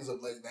the killings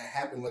of like that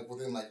happened, like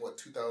within like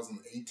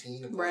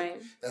 2018,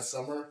 like, that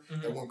summer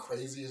that went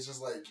crazy. It's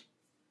just like.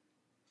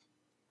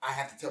 I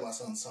have to tell my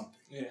son something.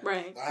 Yeah.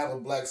 Right. I have a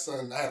black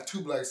son. I have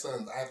 2 black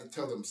sons. I have to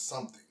tell them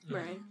something.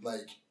 Right.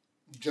 Like,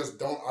 just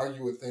don't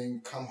argue a thing.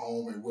 Come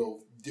home and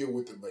we'll deal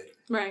with it later.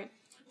 Right.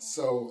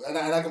 So, and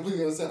I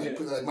completely understand. Yeah.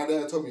 Like, my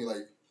dad told me,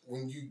 like,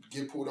 when you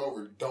get pulled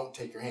over, don't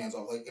take your hands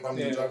off. Like, if I'm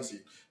in the driver's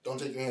seat, don't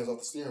take your hands off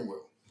the steering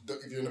wheel.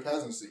 If you're in the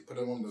passenger seat, put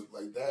them on the,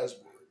 like,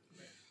 dashboard.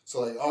 Yeah. So,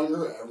 like, all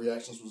your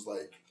reactions was,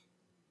 like,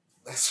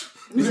 that's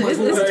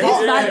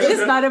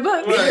it's not a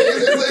book. Right.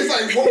 It's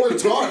like what we're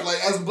taught,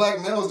 like as black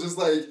males, just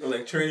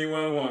like training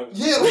 101.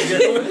 Yeah, like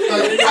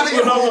how to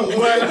get home,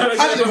 how to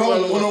get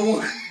home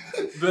 101.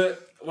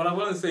 But what I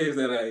want to say is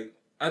that like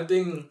I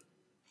think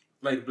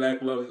like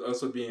black love is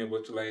also being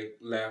able to like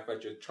laugh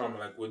at your trauma,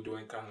 like we're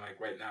doing kind of like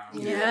right now.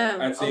 Yeah,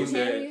 I think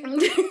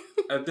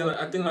I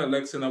think like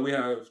Lex and I, we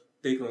have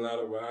taken a lot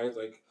of rides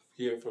like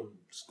here from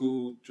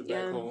school to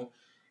back home.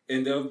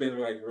 And there have been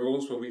like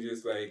roles where we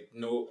just like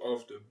know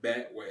off the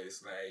bat where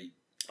it's like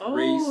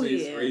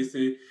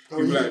racist.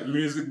 We like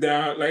music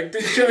down, like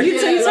turn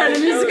the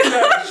music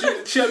up.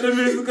 Shut the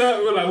music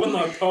up. We're like we're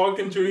not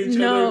talking to each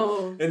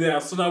other. And then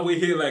as soon as we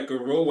hear like a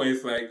role where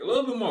it's like a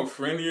little bit more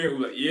friendlier,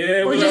 we're like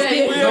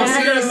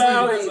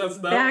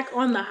back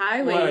on the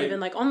highway, even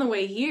like on the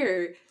way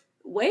here.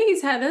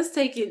 Waze had us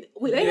taking.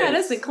 They had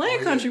us in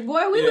Clan Country,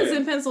 boy. We was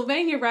in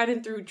Pennsylvania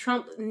riding through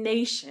Trump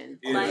Nation,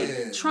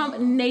 Trump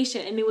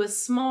Nation, and it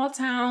was small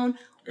town.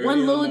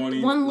 One little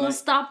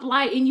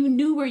stoplight, and you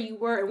knew where you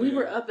were. And we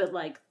were up at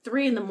like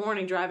 3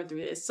 a.m. driving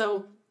through this.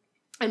 So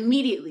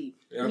immediate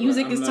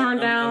music is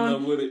turned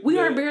down. We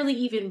are barely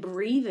even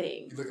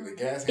breathing. You look at the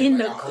gas in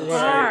the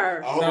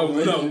car.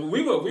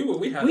 We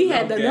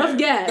had enough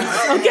gas.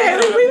 Okay,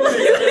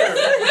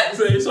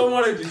 so if someone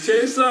wanted to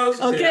chase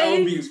us, I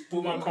would be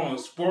put my car on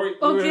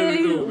sport.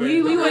 Okay,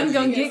 we wasn't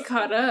gonna get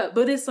caught up,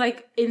 but it's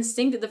like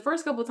instinctive. The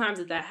first couple times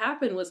that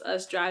happened was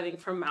us driving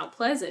from Mount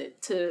Pleasant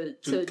to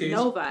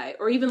Novi,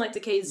 or even like to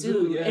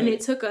Kazoo, and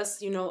it took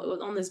us, it was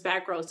on this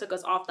back road, it took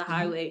us off the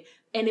highway,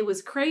 and it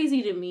was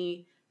crazy to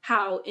me.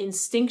 how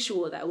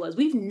instinctual that was.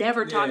 We've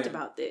never talked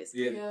about this.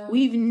 Yeah.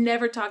 We've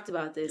never talked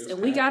about this.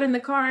 And we got in the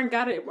car and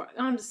got it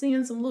on to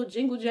seeing some little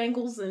jingle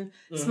jangles and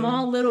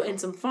small little and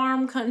some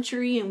farm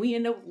country, and we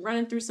ended up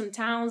running through some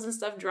towns and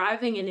stuff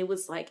driving, and it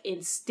was like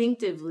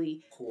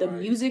instinctively the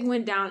music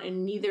went down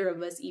and neither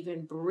of us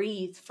even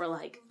breathed for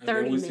like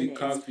 30 minutes. And then we see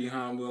cops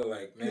behind, we're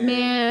like,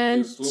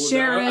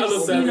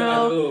 sheriffs, you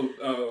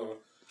know.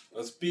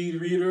 A speed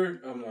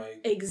reader, I'm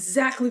like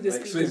exactly the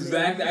speed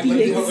limit.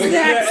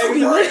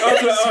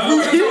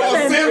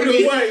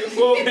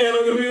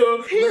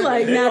 He's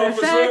like, matter of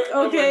fact,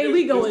 okay,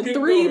 we going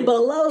 3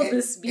 below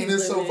the speed limit. And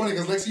it's so funny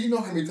because Lexi, you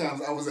know how many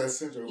times I was at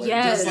Central, like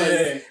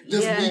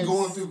me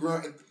going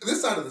through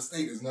this side of the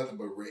state is nothing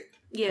but red.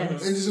 Yeah, and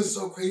it's just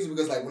so crazy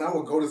because like when I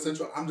would go to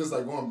Central, I'm just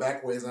like going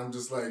backwards, and I'm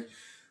just like.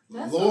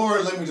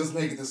 Lord, let me just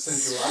make it to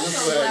Central. I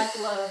just black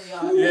love,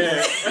 y'all.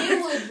 Yeah.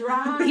 He would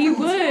drive. He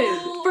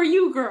would. For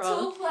you,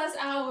 girl. 2+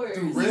 hours.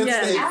 Through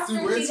red states.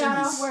 After he got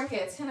off work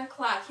at 10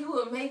 o'clock, he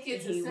would make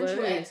it to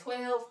Central at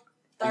 12:30.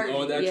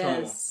 Oh, that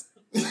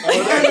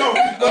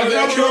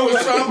trauma.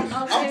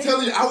 I'm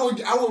telling you,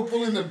 I would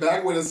pull in the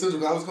back way to Central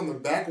because I was coming the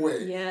back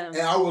way. Yeah.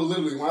 And I would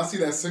literally, when I see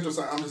that Central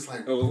sign, I'm just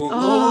like,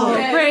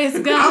 praise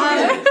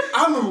God.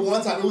 I remember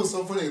one time, it was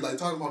so funny, like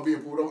talking about being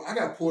pulled over. I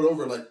got pulled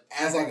over like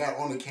as I got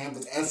on the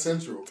campus at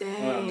Central.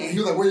 Dang. And he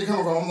was like, where you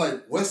coming from? I'm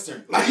like,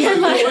 Western. Like, give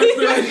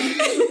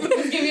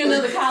you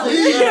another college.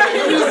 He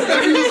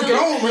was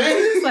gone, man.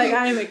 He's like,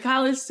 I am a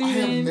college student. I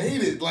have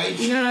made it. Like,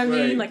 you know what I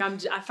mean? Like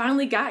I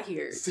finally got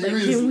here.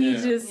 Seriously. Like, can we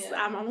just?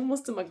 I'm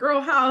almost to my girl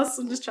house.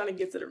 I'm just trying to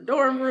get to the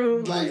dorm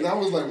room. Like that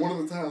was like one of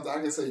the times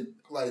I can say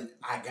like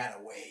I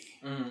got away.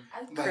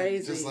 Like,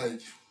 crazy. Just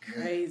like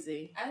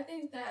crazy. I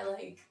think that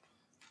like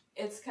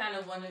it's kind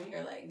of one of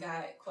your like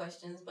God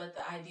questions, but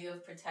the idea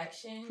of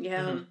protection.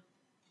 Yeah.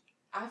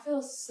 I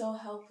feel so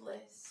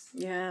helpless.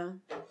 Yeah.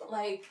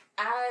 Like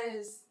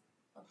as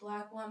a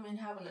black woman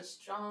having a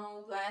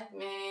strong black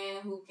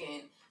man who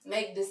can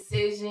make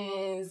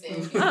decisions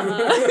and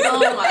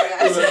oh my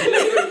gosh.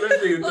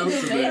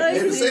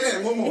 Say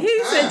that one more time.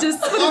 He said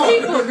just for the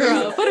people,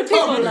 girl. For the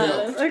people,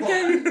 love.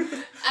 Okay.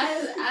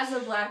 As a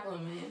black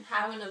woman,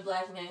 having a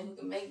black man who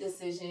can make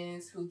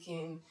decisions, who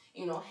can,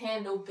 you know,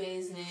 handle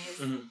business,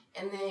 and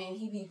then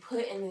he be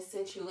put in a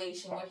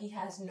situation where he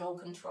has no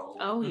control.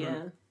 Oh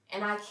yeah.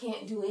 And I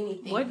can't do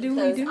anything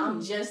because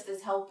I'm just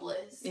as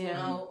helpless, you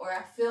know, or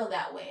I feel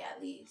that way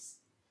at least.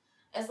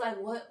 It's like,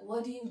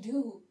 what do you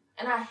do?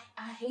 And I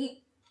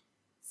hate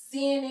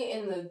seeing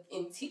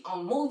it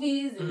on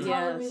movies and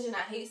television.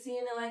 I hate seeing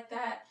it like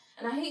that.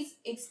 And I hate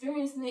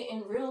experiencing it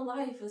in real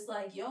life. It's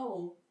like,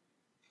 yo,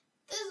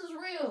 this is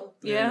real.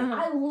 Yeah.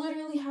 I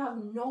literally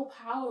have no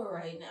power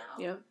right now.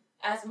 Yeah.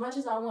 As much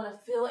as I want to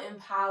feel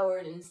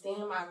empowered and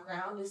stand my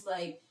ground, it's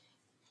like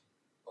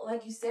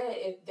you said,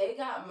 if they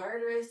got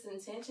murderous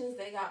intentions,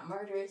 they got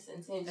murderous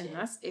intentions. And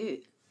that's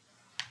it.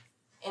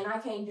 And I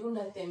can't do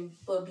nothing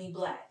but be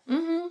black.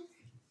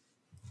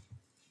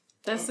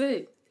 That's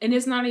it. And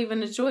it's not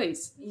even a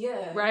choice.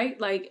 Yeah. Right?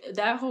 Like,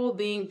 that whole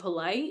being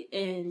polite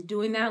and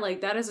doing that,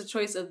 like, that is a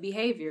choice of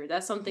behavior.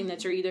 That's something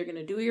that you're either going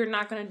to do or you're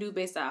not going to do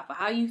based off of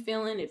how you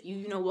feeling. If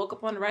you woke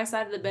up on the right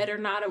side of the bed or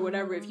not or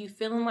whatever. If you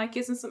feeling like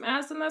kissing some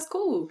ass, then that's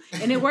cool.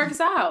 And it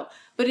works out.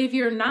 But if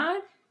you're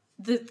not,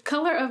 the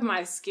color of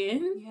my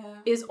skin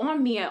is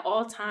on me at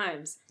all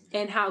times.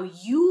 And how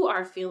you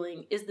are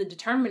feeling is the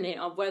determinant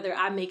of whether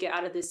I make it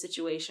out of this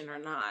situation or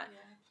not.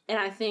 Yeah. And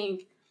I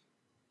think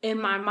in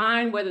my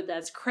mind, whether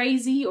that's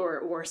crazy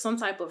or some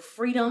type of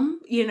freedom,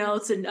 you know,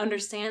 to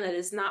understand that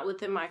it's not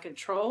within my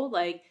control,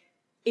 like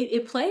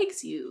it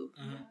plagues you.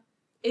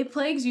 It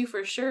plagues you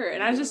for sure.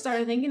 And I just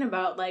started thinking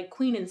about like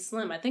Queen and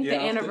Slim. I think the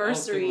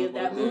anniversary of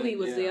that movie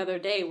was the other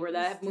day where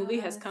that movie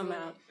has come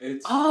out.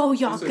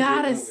 Y'all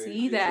gotta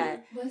see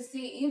that. But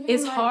see, even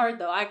it's hard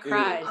though. I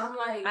cried. I'm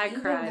like, I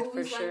cried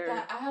for sure.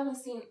 Like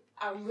that,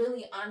 I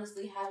really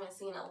honestly haven't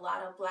seen a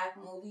lot of black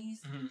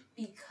movies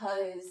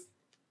because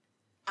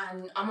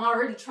I'm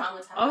already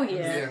traumatized. Oh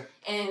yeah.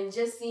 And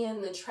just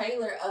seeing the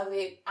trailer of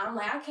it, I'm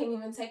like, I can't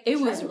even take the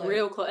trailer. It was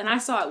real close. And I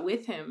saw it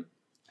with him.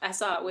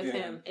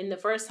 him. And the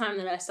first time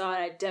that I saw it,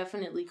 I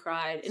definitely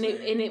cried. And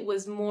it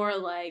was more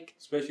like...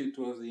 Especially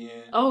towards the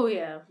end. Oh,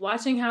 yeah.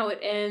 Watching how it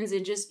ends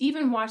and just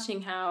even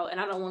watching how... And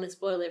I don't want to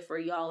spoil it for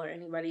y'all or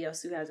anybody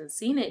else who hasn't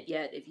seen it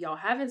yet. If y'all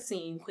haven't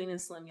seen Queen and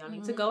Slim, y'all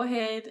need to go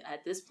ahead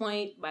at this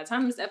point. By the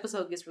time this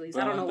episode gets released,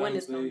 I don't know when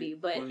it's going to be.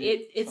 But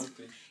it's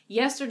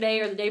yesterday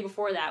or the day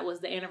before that was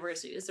the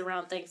anniversary. It's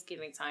around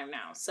Thanksgiving time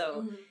now.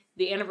 So...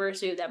 the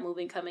anniversary of that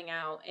movie coming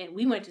out, and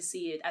we went to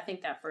see it, I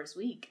think, that first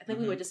week. I think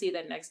we went to see it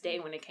that next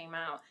day when it came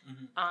out.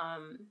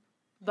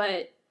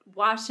 But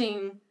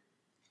watching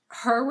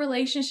her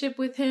relationship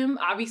with him,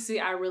 obviously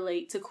I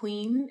relate to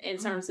Queen in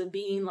terms of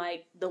being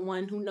like the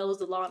one who knows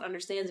the law and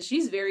understands it.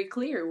 She's very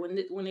clear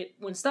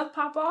when stuff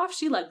pop off,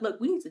 she like,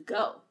 look, we need to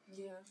go.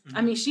 Yeah.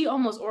 I mean, she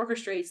almost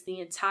orchestrates the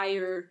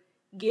entire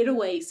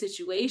getaway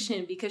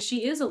situation because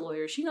she is a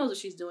lawyer. She knows what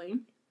she's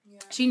doing. Yeah.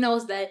 She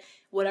knows that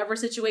whatever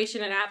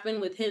situation had happened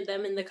with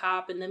them and the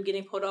cop and them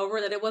getting pulled over,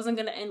 that it wasn't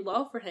going to end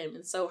well for him.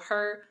 And so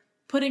her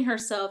putting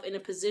herself in a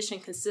position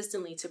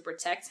consistently to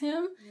protect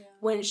him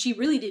when she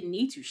really didn't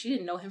need to. She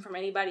didn't know him from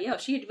anybody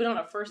else. She had been on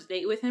a first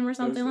date with him or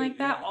something like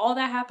that. Yeah. All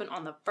that happened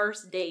on the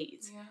first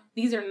date. Yeah.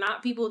 These are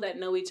not people that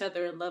know each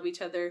other and love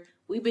each other.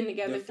 We've been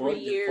together 3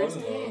 years.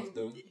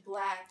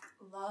 Black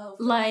love.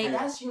 Like,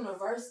 that's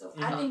universal.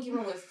 I think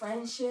even with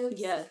friendships,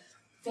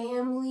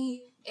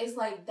 family, it's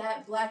like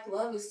that black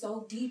love is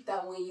so deep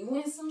that when you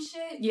in some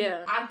shit,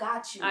 I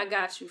got you. I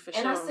got you for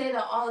sure. And I say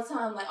that all the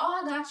time, like,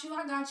 oh, I got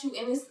you.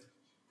 And it's,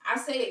 I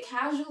say it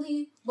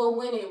casually, but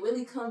when it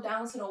really comes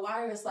down to the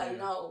wire, it's like,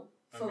 no,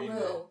 for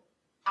real,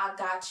 I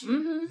got you.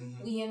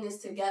 Mm-hmm. We in this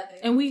together.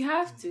 And we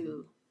have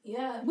to.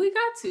 Yeah. We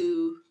got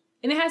to.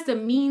 And it has to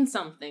mean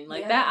something.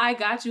 Like, that I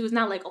got you is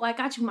not like, oh, I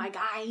got you, my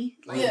guy.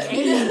 Like,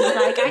 hey,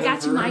 like, I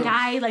got you, my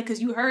guy. Like,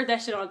 because you heard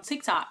that shit on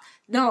TikTok.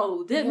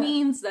 No, that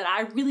means that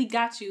I really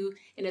got you.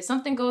 And if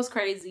something goes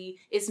crazy,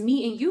 it's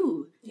me and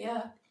you.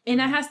 Yeah.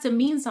 And that has to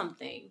mean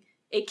something.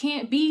 It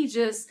can't be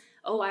just,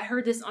 oh, I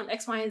heard this on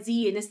X, Y, and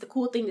Z, and it's the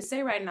cool thing to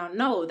say right now.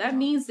 No, that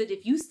means that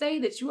if you say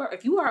that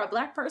if you are a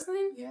black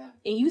person,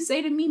 and you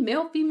say to me,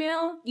 male,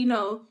 female, you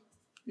know,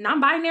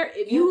 non-binary,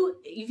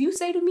 if you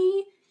say to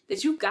me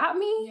that you got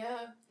me,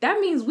 that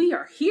means we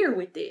are here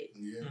with it.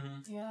 Yeah.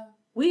 Mm-hmm. Yeah.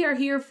 We are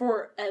here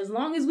for as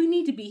long as we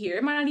need to be here.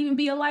 It might not even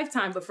be a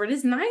lifetime, but for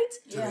this night,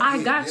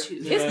 I got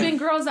you. It's been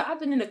girls that I've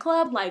been in the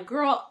club, like,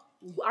 girl,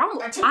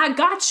 I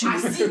got you. I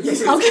see you.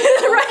 Okay,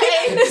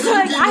 right? It's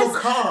like,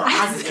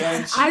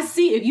 I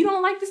see. If you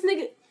don't like this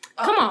nigga,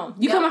 come on.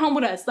 You coming home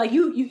with us. Like,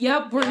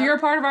 you're a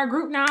part of our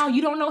group now.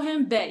 You don't know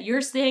him, bet.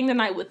 You're staying the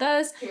night with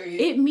us. Period.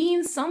 It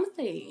means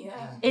something.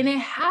 Yeah. And it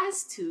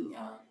has to.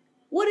 Yeah.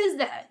 What is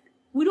that?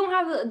 We don't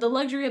have the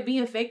luxury of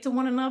being fake to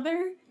one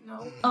another.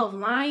 No. Of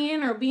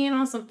lying or being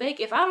on some fake.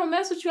 If I don't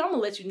mess with you, I'm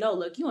going to let you know.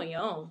 Look, you on your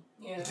own.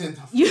 Yeah.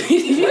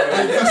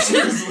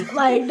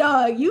 Like,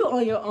 dog, you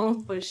on your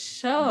own for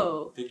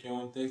sure. Take your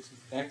own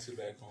taxi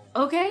back home.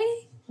 Okay,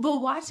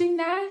 but watching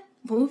that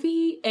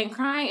movie and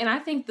crying, and I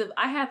think that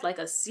I had like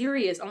a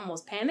serious,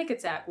 almost panic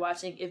attack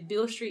watching If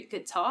Beale Street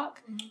Could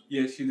Talk.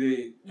 Yeah, she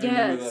did. I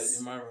remember that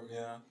in my room,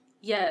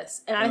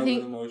 Yes, and I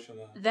think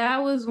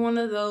that was one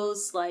of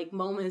those like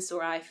moments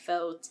where I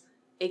felt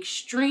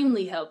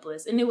extremely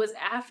helpless, and it was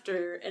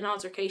after an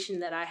altercation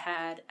that I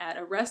had at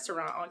a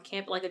restaurant on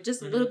campus, like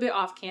just a little bit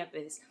off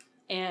campus,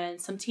 and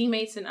some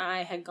teammates and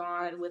I had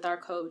gone with our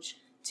coach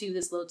to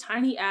this little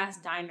tiny ass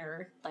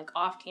diner like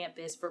off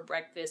campus for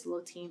breakfast, a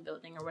little team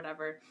building or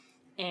whatever,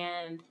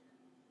 and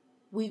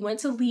we went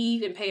to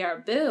leave and pay our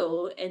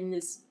bill, and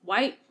this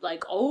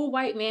old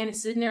white man is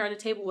sitting there at the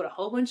table with a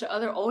whole bunch of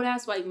other old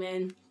ass white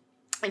men,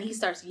 and he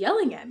starts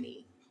yelling at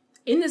me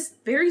in this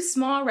very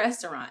small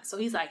restaurant. So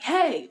he's like,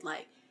 hey,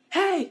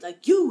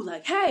 you,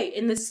 like, hey.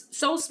 And this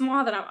so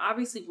small that I'm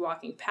obviously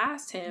walking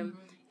past him,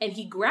 and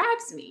he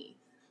grabs me.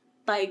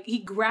 Like, he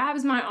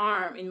grabs my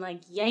arm and,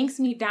 like, yanks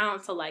me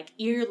down to, like,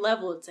 ear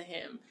level to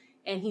him.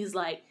 And he's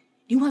like,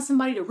 you want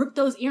somebody to rip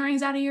those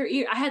earrings out of your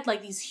ear? I had,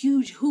 like, these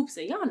huge hoops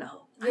that y'all know.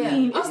 I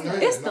mean,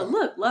 it's the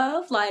look,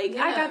 love. Like,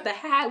 I got the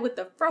hat with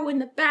the fro in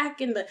the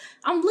back, and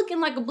I'm looking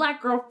like a black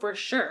girl for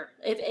sure,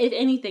 if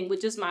anything,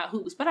 with just my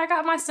hoops. But I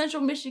got my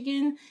Central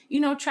Michigan,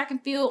 track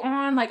and field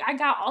on. Like, I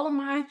got all of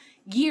my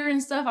gear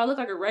and stuff. I look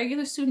like a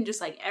regular student,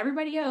 just like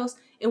everybody else.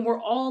 And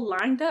we're all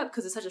lined up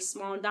because it's such a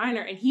small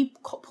diner. And he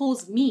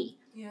pulls me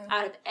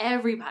out of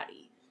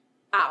everybody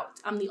out.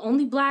 I'm the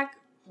only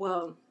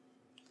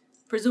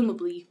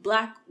presumably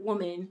black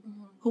woman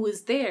who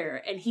is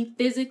there. And he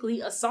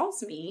physically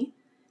assaults me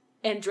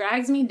and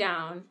drags me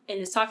down and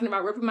is talking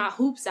about ripping my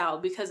hoops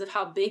out because of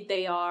how big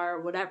they are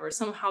or whatever.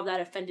 Somehow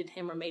that offended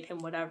him or made him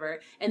whatever.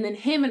 And then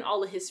him and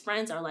all of his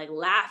friends are like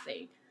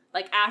laughing.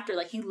 Like after,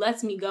 like he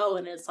lets me go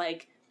and it's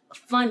like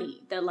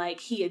funny that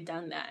like he had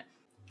done that.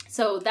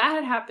 So that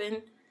had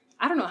happened,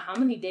 I don't know how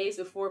many days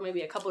before,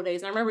 maybe a couple of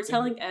days. And I remember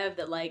telling Ev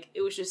that like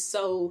it was just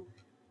so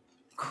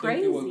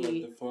crazy. I think it was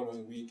like the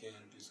following weekend,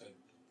 just like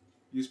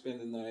you spend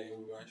the night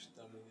and we watched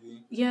the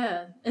movie.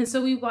 Yeah. And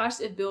so we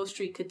watched If Beale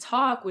Street Could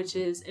Talk, which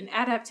is an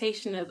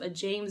adaptation of a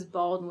James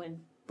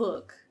Baldwin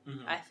book,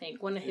 I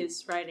think, one of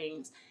his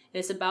writings. And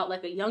it's about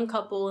like a young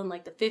couple in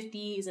like the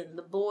 50s, and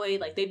the boy,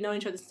 like they've known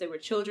each other since they were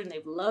children.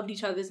 They've loved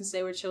each other since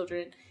they were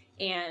children.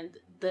 And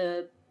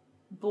the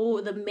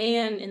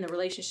man in the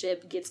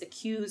relationship gets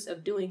accused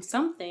of doing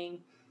something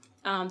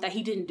that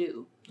he didn't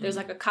do. There's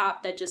like a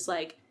cop that just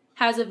like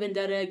has a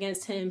vendetta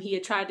against him. He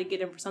had tried to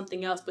get him for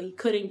something else, but he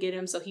couldn't get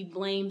him. So he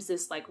blames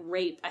this like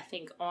rape, I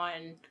think,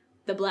 on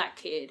the black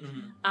kid.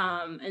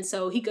 And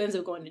so he ends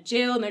up going to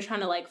jail, and they're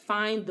trying to like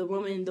find the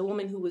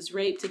woman who was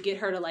raped, to get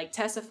her to like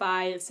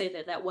testify and say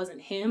that that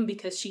wasn't him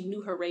because she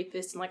knew her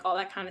rapist and like all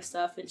that kind of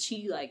stuff. And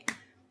she like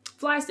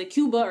flies to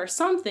Cuba or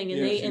something,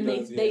 and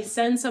they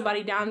send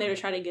somebody down there to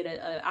try to get an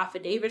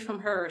affidavit from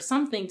her or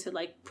something to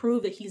like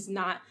prove that he's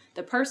not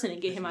the person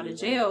and get him out of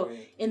jail.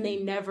 And they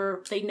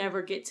never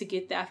get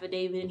the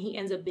affidavit, and he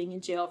ends up being in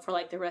jail for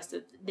like the rest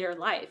of their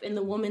life. And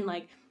the woman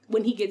like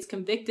when he gets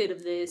convicted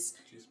of this,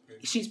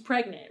 she's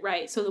pregnant,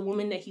 right? So the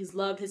woman that he's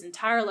loved his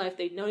entire life,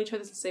 they've known each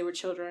other since they were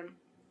children.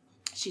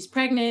 She's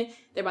pregnant.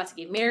 They're about to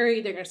get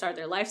married. They're going to start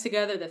their lives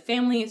together. The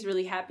family is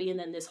really happy. And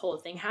then this whole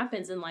thing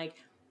happens. And like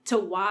to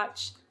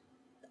watch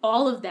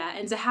all of that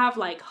and to have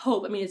like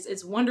hope. I mean,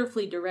 it's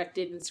wonderfully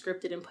directed and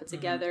scripted and put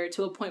together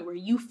to a point where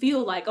you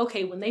feel like,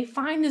 okay, when they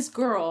find this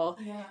girl,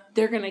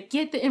 they're going to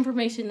get the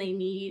information they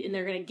need and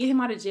they're going to get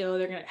him out of jail.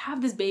 They're going to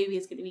have this baby.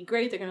 It's going to be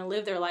great. They're going to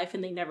live their life,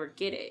 and they never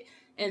get it.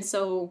 And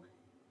so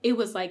it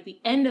was like the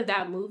end of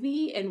that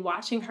movie, and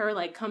watching her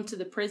like come to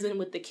the prison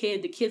with the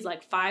kid. The kid's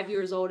like 5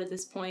 years old at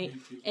this point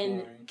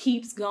and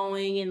keeps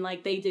going. And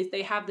like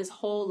they have this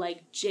whole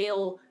like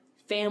jail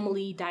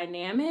family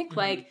dynamic.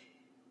 Like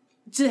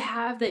to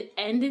have that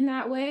end in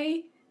that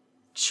way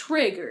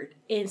triggered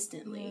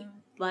instantly.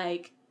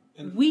 Like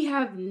and we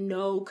have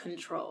no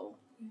control.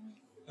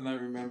 And I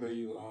remember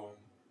you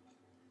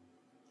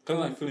kind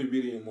of like feeling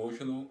really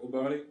emotional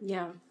about it.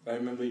 Yeah. I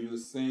remember you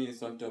saying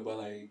something about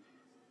like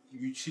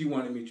she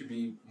wanted me to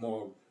be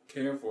more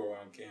careful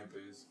around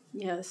campus.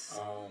 Yes.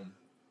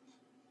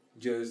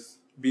 Just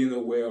being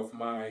aware of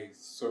my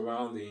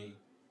surrounding,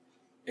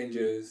 and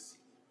just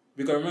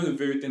because I remember the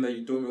very thing that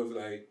you told me was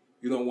like,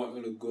 you don't want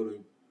me to go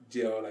to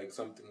jail, like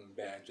something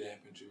bad to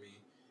happen to me.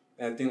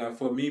 And I think like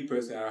for me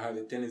personally, I have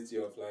a tendency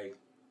of like,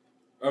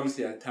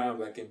 obviously at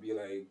times I can be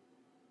like,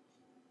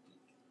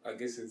 I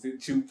guess is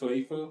it too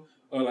playful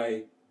or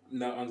like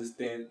not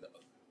understand,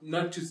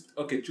 not just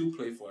too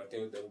playful. I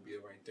think that would be the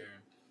right term.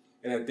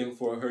 And I think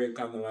for her, it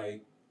kind of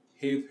like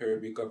hit her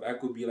because I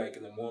could be like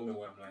in a moment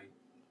where I'm like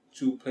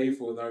too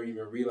playful, not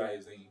even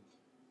realizing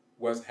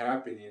what's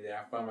happening. And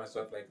I find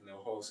myself like in a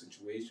whole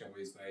situation where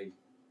it's like,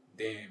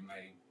 damn,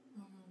 like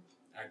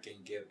I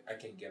can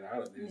get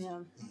out of this.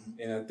 Yeah.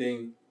 And I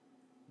think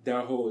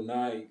that whole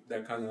night,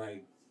 that kind of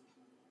like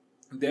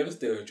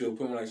devastated her to a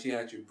point where like she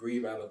had to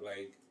breathe out of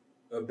like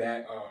a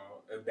bag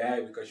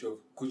because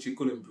she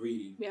couldn't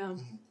breathe. Yeah.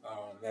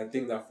 And I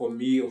think that for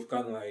me, it was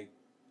kind of like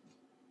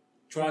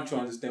trying to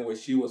understand where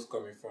she was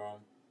coming from,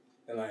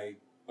 and like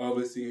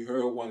obviously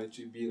her wanted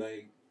to be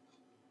like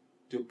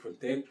to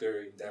protect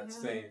her in that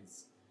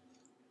sense,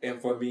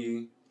 and for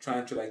me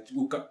trying to like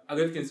I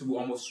guess you can say we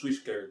almost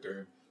switch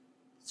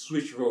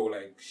role,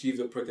 like she's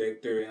a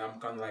protector and I'm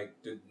kind of like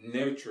the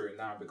nurturer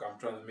now because I'm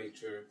trying to make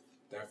sure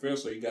that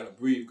first, so you gotta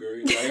breathe,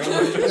 girl. Like, I'm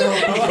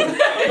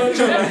not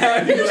trying to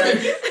have you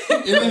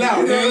like in and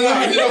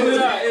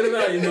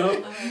out, you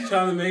know,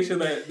 trying to make sure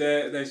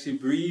that she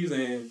breathes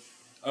and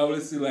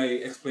obviously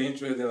like explain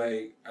to her that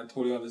like I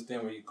totally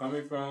understand where you're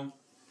coming from,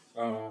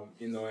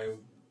 you know, and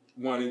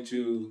wanting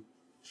to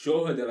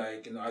show her that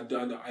like, you know,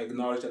 I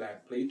acknowledge that I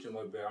played too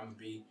much, but I'm gonna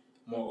be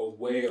more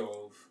aware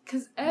of.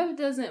 Because Ev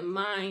doesn't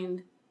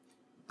mind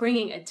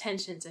bringing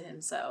attention to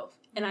himself.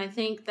 And I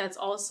think that's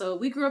also,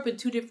 we grew up in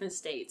 2 different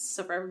states.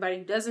 So for everybody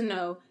who doesn't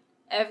know,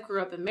 Ev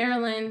grew up in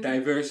Maryland.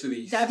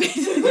 Diversity.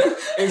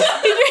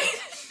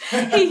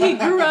 He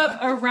grew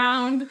up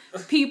around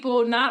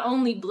people, not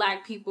only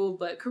Black people,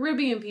 but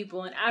Caribbean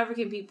people and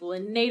African people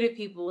and Native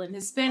people and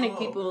Hispanic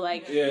people.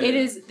 Like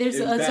there's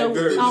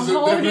a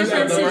whole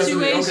different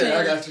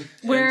situation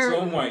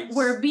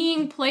where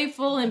being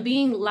playful and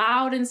being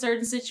loud in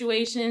certain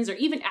situations, or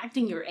even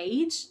acting your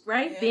age,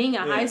 right? Being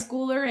a high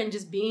schooler and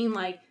just being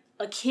like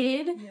a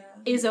kid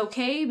is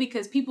okay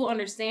because people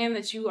understand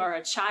that you are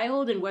a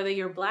child, and whether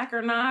you're Black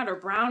or not or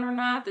brown or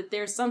not, that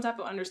there's some type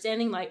of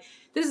understanding like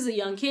this is a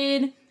young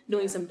kid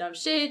doing some dumb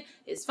shit.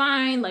 It's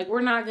fine. Like,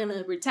 we're not going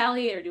to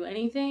retaliate or do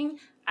anything.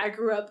 I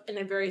grew up in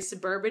a very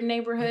suburban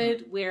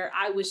neighborhood where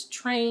I was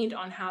trained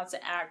on how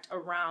to act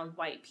around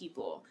white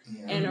people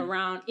and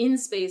around in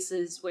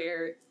spaces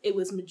where it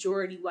was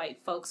majority white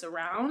folks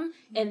around.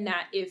 And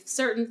that if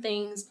certain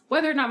things,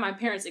 whether or not my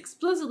parents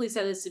explicitly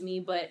said this to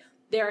me, but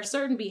there are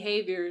certain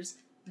behaviors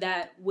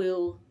that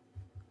will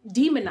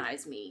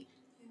demonize me.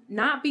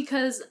 Not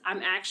because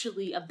I'm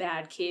actually a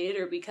bad kid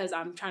or because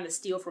I'm trying to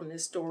steal from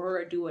this store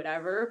or do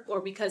whatever,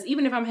 or because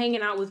even if I'm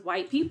hanging out with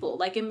white people,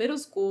 like in middle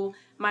school,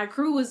 my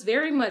crew was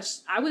very much,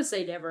 I would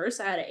say,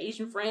 diverse. I had an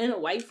Asian friend, a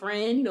white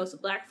friend, you know,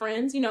 some Black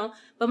friends, you know,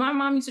 but my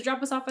mom used to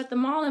drop us off at the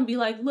mall and be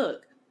like,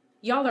 look,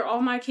 y'all are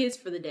all my kids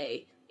for the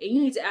day. And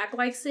you need to act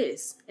like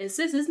sis. And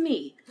sis is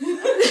me.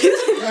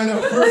 I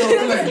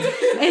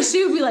know, and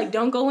she would be like,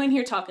 don't go in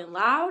here talking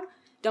loud.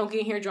 Don't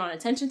get in here drawing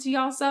attention to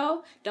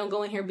y'allself. Don't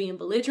go in here being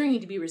belligerent. You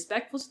need to be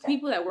respectful to the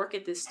people that work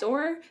at this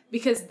store,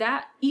 because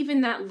that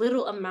even that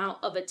little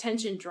amount of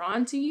attention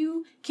drawn to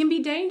you can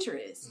be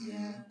dangerous.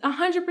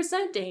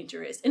 100%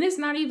 dangerous. And it's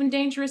not even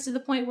dangerous to the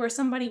point where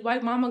somebody,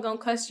 white mama, gonna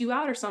cuss you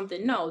out or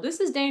something. No, this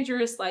is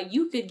dangerous. Like,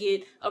 you could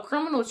get a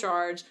criminal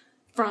charge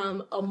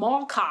from a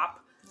mall cop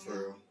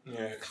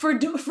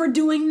for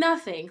doing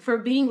nothing,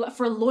 for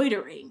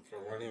loitering,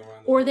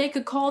 or they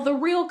could call the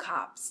real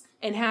cops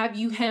and have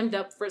you hemmed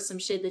up for some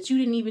shit that you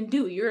didn't even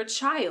do. You're a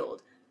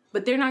child,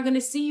 but they're not going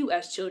to see you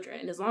as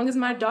children. As long as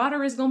my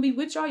daughter is going to be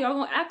with y'all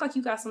going to act like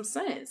you got some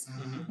sense,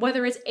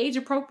 whether it's age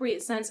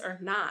appropriate sense or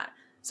not.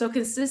 So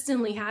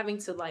consistently having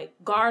to like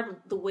guard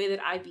the way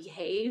that I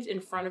behaved in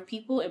front of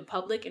people in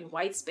public in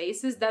white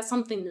spaces, that's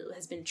something that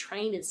has been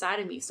trained inside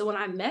of me. So when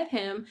I met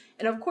him,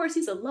 and of course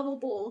he's a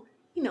lovable,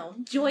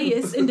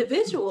 joyous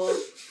individual,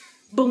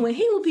 but when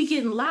he would be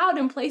getting loud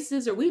in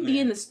places or we'd be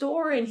in the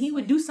store and he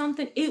would do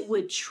something, it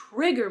would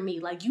trigger me.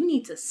 Like, you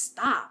need to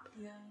stop.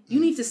 Yeah. You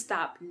need to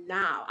stop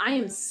now. I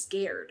am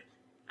scared.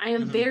 I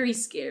am very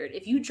scared.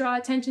 If you draw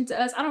attention to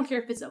us, I don't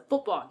care if it's a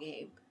football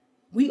game.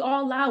 We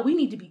all loud. We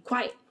need to be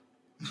quiet.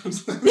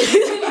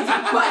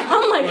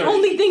 I'm like,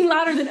 only thing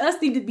louder than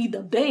us need to be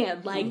the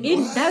band. Like,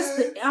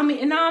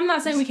 and I'm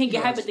not saying we can't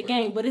get hype at the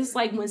game, but it's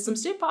like when some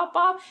shit pop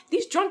off,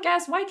 these drunk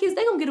ass white kids,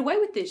 they gonna get away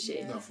with this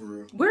shit. Not for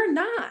real. We're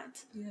not.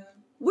 Yeah.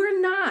 We're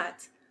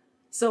not.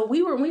 So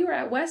we were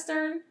at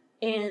Western,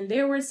 and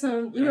there were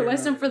we were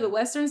Western for the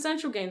Western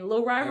Central game, a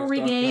little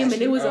rivalry game,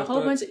 and it was a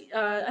whole bunch of,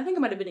 I think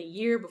it might have been a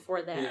year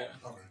before that. Yeah.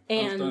 Okay.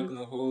 And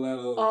a whole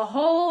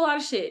lot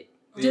of shit.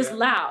 Just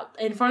loud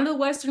in front of the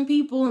Western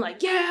people and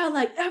like, yeah,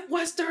 like F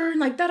Western,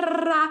 like da da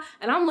da da.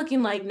 And I'm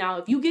looking like, now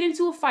if you get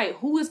into a fight,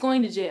 who is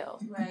going to jail?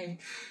 Right.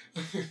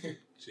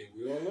 Gee,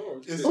 we all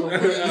know.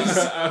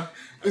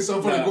 It's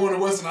so funny going to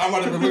Western. I'm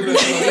not even looking at you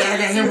like, yeah, I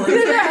got him right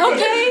there.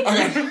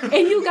 Okay.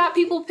 And you got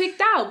people picked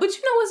out. But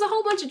it's a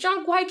whole bunch of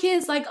drunk white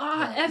kids like,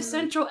 F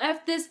Central,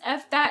 F this,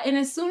 F that. And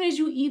as soon as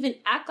you even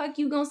act like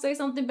you gonna say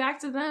something back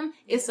to them,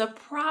 it's a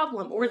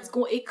problem. Or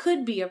it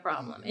could be a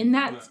problem. And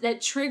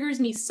that triggers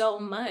me so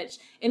much.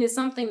 And it's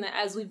something that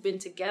as we've been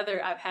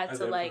together, I've had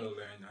to like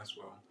learn as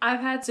well.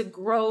 I've had to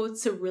grow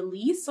to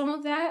release some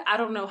of that. I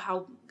don't know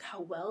how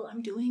well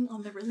I'm doing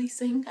on the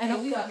releasing. I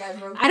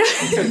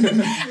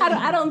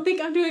don't think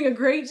I'm doing a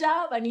great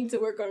job. I need to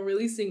work on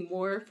releasing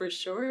more for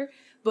sure.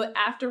 But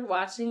after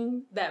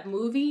watching that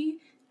movie,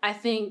 I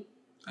think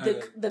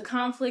the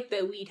conflict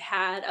that we'd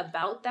had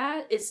about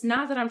that, it's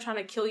not that I'm trying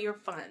to kill your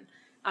fun.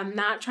 I'm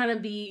not trying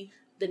to be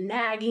the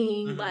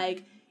nagging,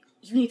 like,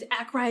 you need to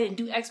act right and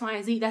do X, Y,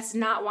 and Z. That's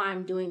not why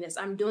I'm doing this.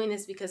 I'm doing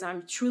this because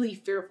I'm truly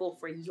fearful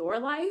for your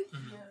life.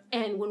 Mm-hmm.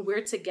 And when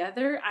we're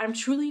together, I'm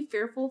truly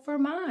fearful for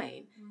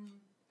mine. Mm-hmm.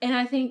 And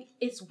I think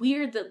it's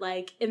weird that,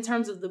 like, in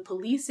terms of the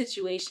police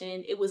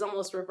situation, it was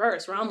almost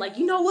reversed, where I'm like,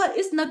 you know what?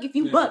 It's nuck if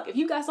you buck. If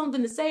you got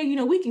something to say,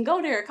 we can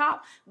go there,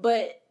 cop.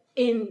 But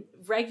in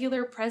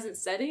regular present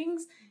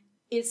settings,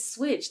 it's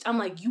switched. I'm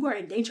like, you are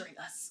endangering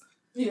us.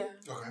 Yeah.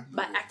 Okay.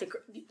 By acting,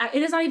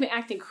 it is not even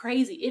acting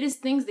crazy. It is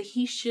things that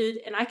he should,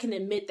 and I can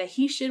admit that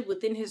he should,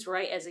 within his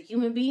right as a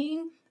human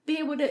being, be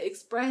able to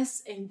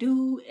express and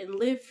do and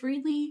live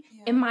freely.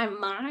 Yeah. In my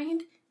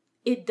mind,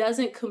 it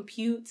doesn't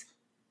compute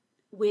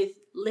with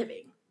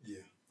living. Yeah.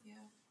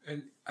 Yeah.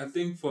 And I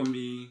think for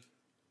me,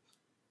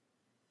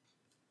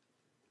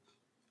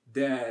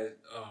 that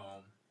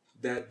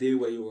day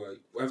where you were,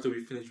 after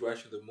we finished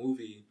watching the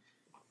movie,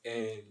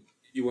 and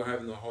you were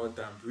having a hard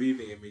time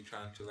breathing, and me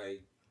trying to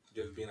like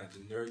just being like the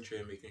nurture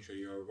and making sure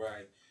you're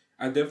alright.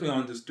 I definitely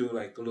understood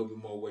like a little bit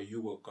more where you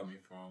were coming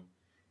from.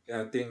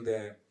 And I think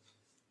that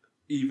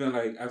even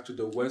like after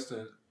the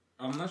Western,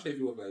 I'm not sure if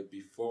it was like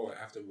before or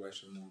after we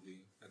watched the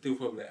movie. I think it was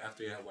probably like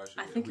after you had watched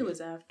it. I think it was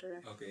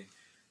after. Okay.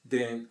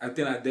 Then I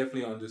think I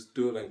definitely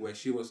understood like where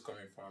she was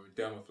coming from in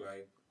terms of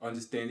like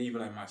understanding even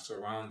like my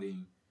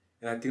surrounding.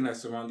 And I think that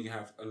surrounding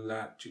have a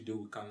lot to do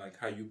with kind of like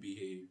how you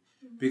behave.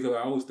 Mm-hmm. Because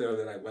I always tell her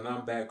that like when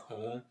I'm back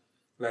home,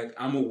 like,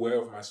 I'm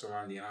aware of my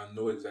surrounding. I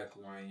know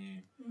exactly where I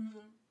am. Mm-hmm.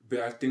 But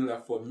I think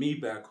that for me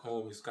back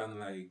home, it's kind of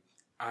like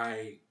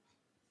I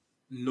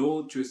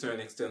know to a certain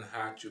extent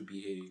how to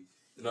behave.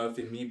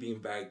 For me being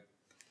back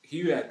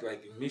here at,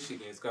 like, in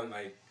Michigan, it's kind of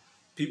like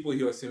people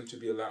here seem to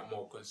be a lot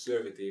more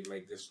conservative.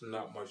 Like, there's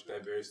not much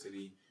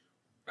diversity,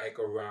 like,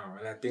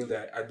 around. And I think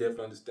that I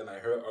definitely understand,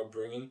 like, her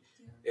upbringing.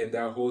 Yeah. And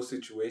that whole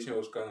situation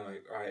was kind of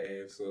like,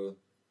 so,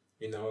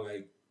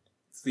 like,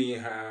 seeing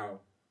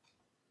how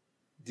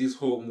this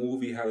whole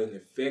movie had an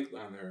effect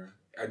on her,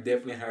 I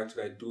definitely had to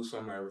like do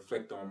something, like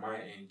reflect on my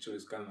end. So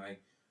it's kind of like,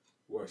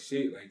 well,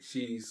 shit, like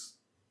she's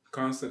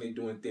constantly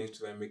doing things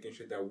to like making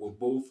sure that we're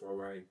both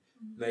alright.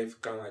 Mm-hmm. Now it's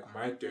kind of like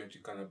my turn to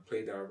kind of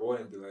play that role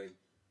and be like,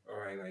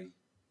 alright, like,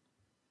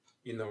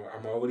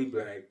 I'm already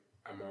black,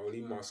 I'm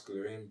already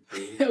muscular and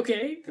big.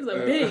 Okay, because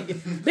I'm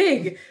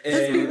big.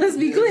 Let's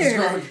be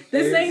clear.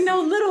 This ain't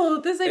no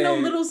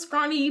little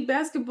scrawny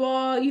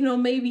basketball,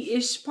 maybe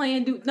ish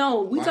playing dude.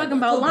 No, we talking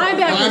about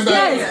linebackers.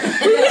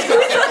 Yes,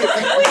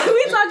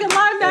 we talking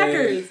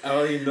linebackers. I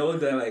already know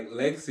that like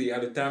Lexi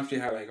at the time she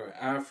had like her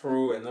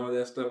afro and all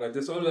that stuff. Like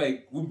this all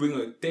like we bring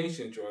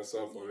attention to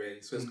ourselves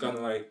already. So it's kind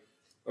of like,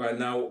 all right,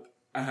 now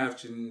I have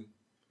to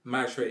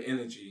match her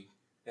energy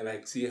and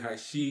like see how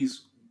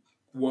she's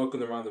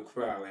walking around the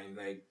crowd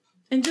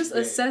and just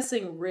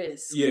assessing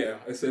risk. Yeah,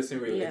 assessing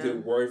risk. Yeah. Is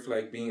it worth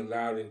like being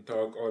loud and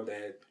talk all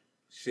that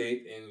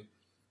shit and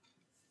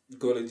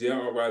go to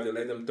jail, or rather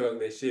let them talk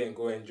that shit and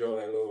go enjoy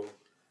like little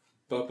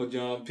Papa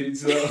John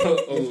pizza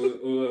or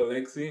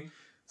Lexi?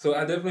 So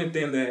I definitely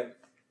think that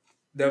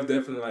that's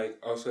definitely like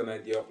also an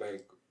idea of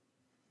like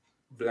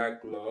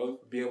black love,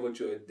 being able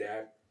to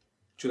adapt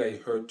to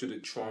like hurt to the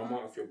trauma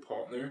of your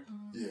partner.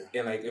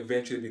 And like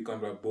eventually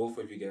become like both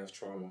of you guys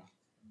trauma.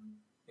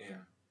 Yeah.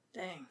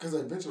 Dang. Because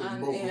eventually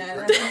you both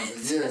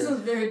recognize This is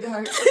very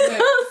dark. Okay.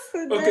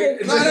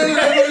 No.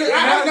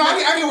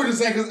 I get what you're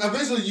saying. Because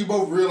eventually you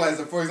both realize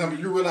that, for example,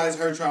 you realize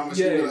her trauma,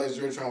 she realizes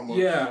your trauma.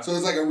 Yeah. So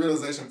it's like a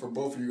realization for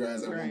both of you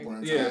guys at one point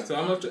in time. Yeah. So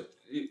I'm not.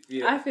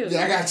 I feel.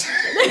 Yeah, I got you.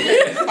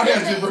 I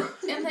got you, bro.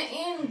 And the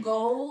end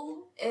goal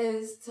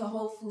is to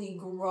hopefully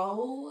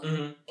grow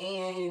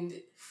and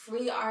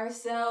free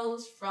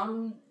ourselves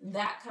from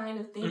that kind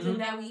of thinking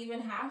that we even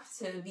have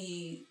to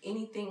be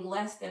anything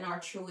less than our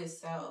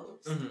truest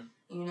selves.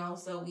 You know,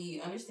 so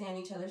we understand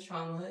each other's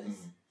traumas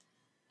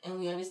and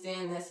we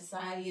understand that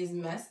society is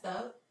messed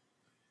up.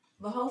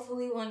 But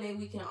hopefully one day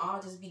we can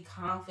all just be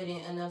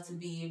confident enough to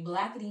be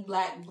blackity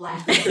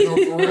black.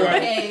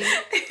 Okay.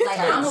 Like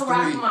I'm gonna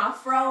rock my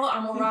fro,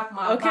 I'm gonna rock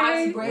my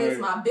box braids,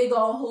 my big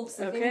old hoops.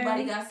 If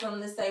anybody got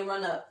something to say,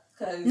 run up.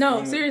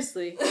 No,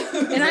 seriously.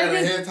 And I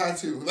think hand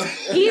tattoo.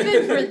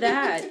 Even for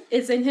that,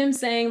 it's in him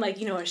saying like,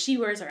 you know, she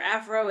wears her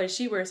afro and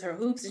she wears her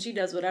hoops and she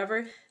does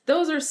whatever.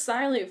 Those are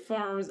silent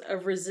forms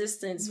of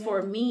resistance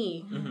for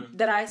me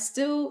that are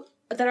still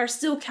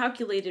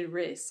calculated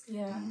risk.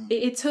 Yeah.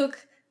 It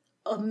took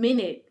a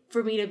minute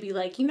for me to be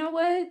like, you know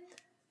what?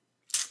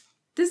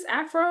 This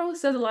afro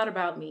says a lot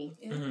about me.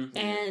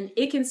 And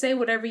it can say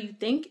whatever you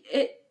think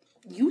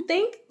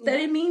that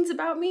it means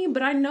about me,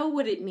 but I know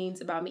what it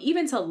means about me.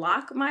 Even to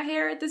lock my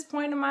hair at this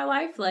point in my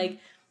life, like,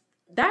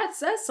 that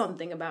says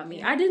something about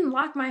me. I didn't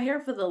lock my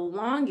hair for the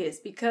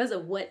longest because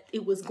of what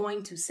it was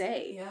going to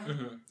say. Yeah.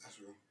 That's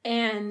real.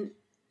 And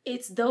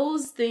it's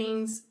those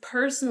things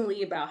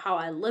personally about how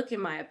I look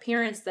in my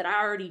appearance that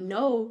I already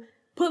know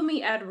put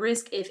me at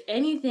risk, if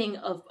anything,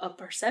 of a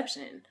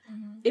perception.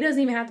 It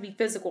doesn't even have to be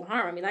physical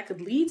harm. I mean, that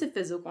could lead to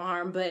physical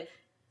harm, but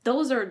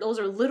those are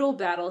little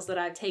battles that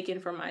I've taken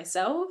for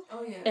myself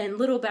and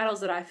little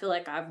battles that I feel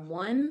like I've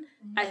won.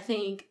 I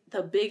think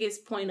the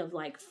biggest point of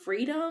like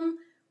freedom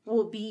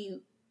will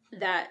be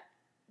that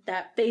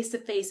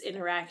face-to-face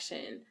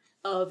interaction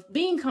of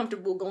being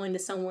comfortable going to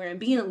somewhere and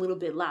being a little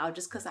bit loud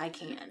just because I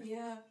can.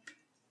 Yeah.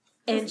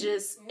 And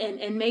just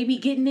and maybe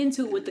getting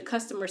into it with the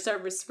customer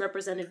service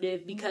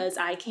representative because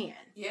I can.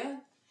 Yeah.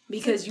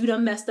 Because you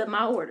done messed up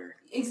my order.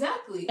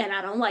 Exactly. And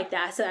I don't like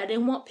that. I said I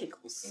didn't want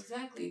pickles.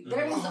 Exactly.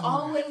 There is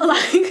always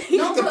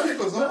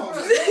there's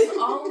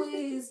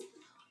always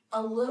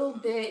a little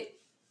bit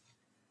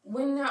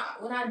when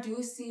I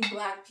do see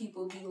Black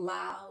people be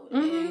loud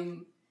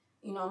and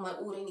you know I'm like,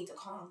 oh, they need to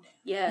calm down.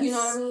 Yes. You know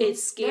what I mean? It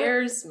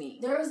scares me.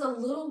 There is a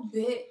little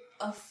bit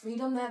of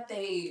freedom that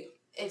they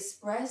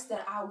express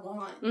that I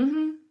want.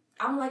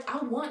 I'm like, I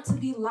want to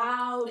be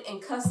loud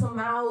and cuss them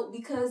out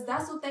because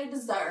that's what they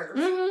deserve.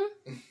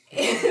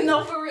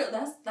 No, for real,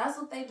 that's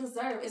what they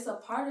deserve. It's a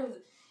part of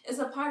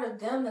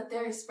them that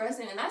they're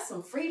expressing, and that's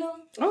some freedom.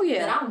 Oh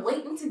yeah, that I'm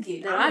waiting to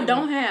get. That I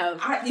don't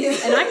have,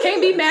 and I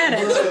can't be mad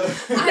at you.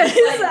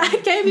 I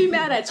can't be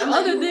mad at you.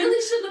 You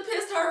really shouldn't have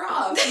pissed her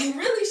off. You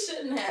really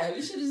shouldn't have.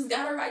 You should have just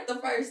got her right the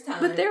first time.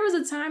 But there was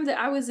a time that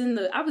I was in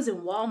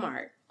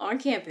Walmart on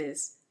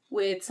campus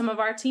with some of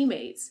our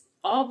teammates.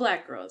 All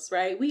Black girls,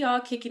 right? We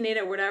all kicking it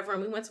or whatever,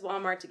 and we went to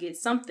Walmart to get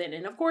something.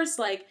 And of course,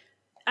 like,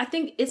 I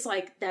think it's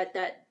like that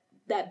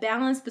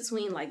balance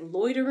between like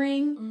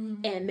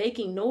loitering and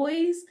making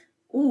noise.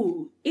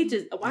 Ooh, it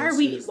just why are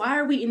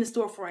we in the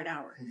store for an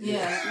hour?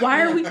 Yeah.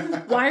 Why are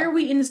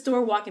we in the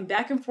store walking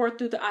back and forth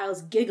through the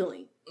aisles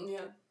giggling?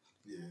 Yeah.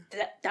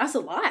 That's a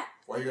lot.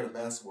 Why you got a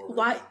basketball?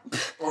 Why?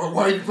 Or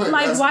why you playing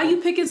like basketball? why you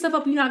picking stuff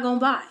up you're not gonna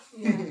buy?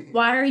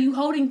 Why are you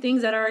holding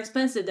things that are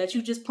expensive that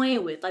you just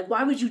playing with? Like,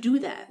 why would you do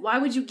that? Why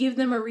would you give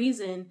them a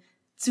reason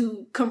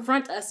to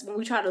confront us when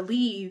we try to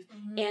leave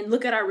and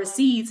look at our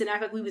receipts and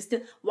act like we was still?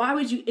 Why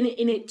would you? And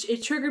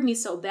it triggered me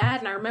so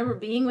bad. And I remember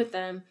being with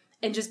them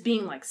and just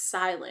being like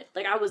silent.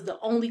 Like I was the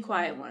only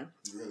quiet one.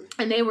 Really?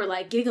 And they were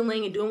like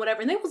giggling and doing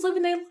whatever. And they was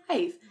living their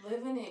life.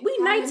 Living it. We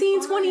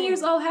 19, 20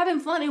 years old having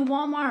fun in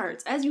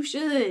Walmarts, as you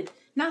should.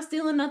 Not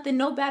stealing nothing,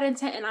 no bad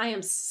intent. And I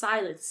am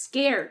silent,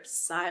 scared,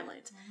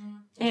 silent.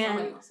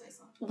 And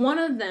one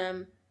of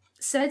them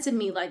said to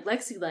me, like,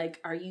 Lexi,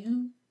 like, are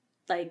you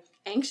like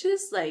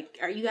anxious? Like,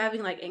 are you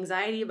having like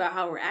anxiety about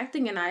how we're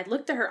acting? And I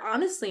looked at her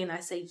honestly and I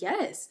said,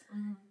 yes,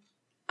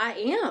 I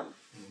am.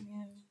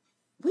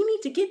 We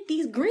need to get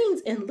these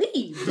greens and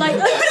leave. Like,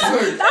 I'm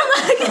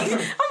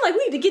like,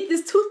 we need to get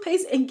this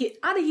toothpaste and get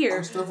out of here.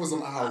 Our stuff was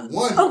on aisle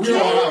 1. Okay. We were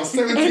on aisle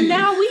 17. And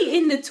now we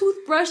in the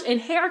toothbrush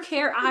and hair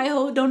care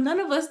aisle. Don't none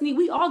of us need.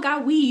 We all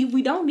got weave.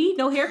 We don't need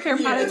no hair care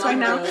products right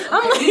now. Okay.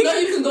 I'm like, you know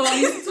you can go at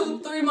least 2-3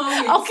 more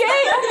weeks.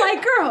 Okay, I'm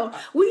like, girl,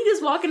 we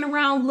just walking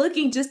around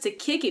looking just to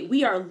kick it.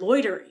 We are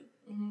loitering.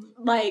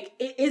 Like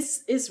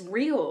it's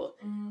real,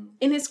 and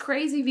it's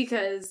crazy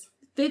because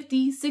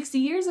 50, 60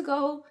 years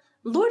ago,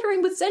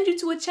 loitering would send you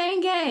to a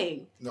chain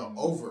gang. No,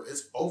 over.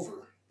 It's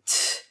over.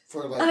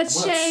 For like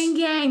months. Chain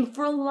gang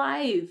for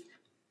life.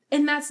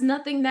 And that's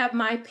nothing that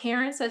my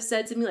parents have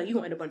said to me. Like, you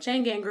going to end up on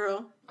chain gang,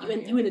 girl.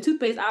 You in the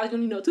toothpaste aisle, you don't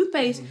need no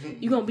toothpaste.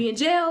 You're going to be in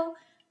jail.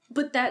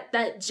 But that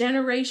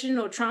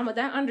generational trauma,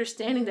 that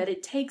understanding that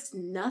it takes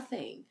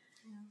nothing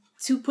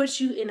to put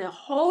you in a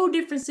whole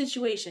different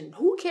situation.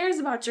 Who cares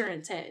about your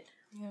intent?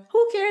 Yeah.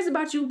 Who cares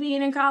about you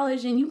being in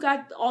college and you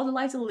got all the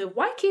life to live?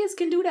 White kids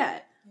can do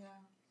that.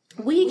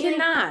 Yeah. We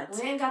cannot.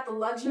 We ain't got the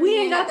luxury. We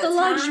ain't got the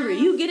luxury.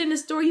 You get in the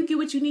store, you get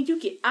what you need, you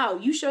get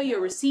out. You show your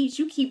receipts,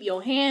 you keep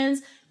your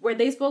hands where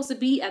they supposed to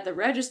be at the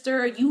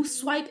register. You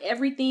swipe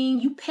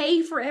everything, you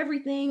pay for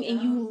everything,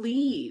 and you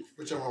leave.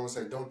 But your mama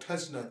say, don't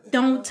touch nothing.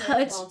 Don't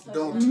touch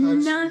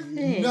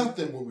nothing.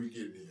 Nothing when we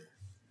get there.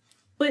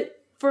 But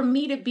for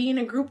me to be in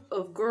a group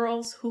of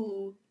girls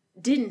who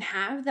didn't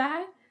have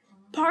that,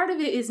 part of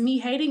it is me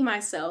hating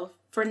myself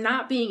for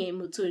not being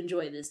able to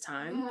enjoy this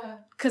time.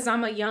 Because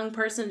I'm a young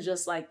person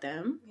just like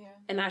them. Yeah.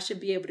 And I should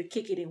be able to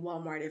kick it in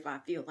Walmart if I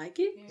feel like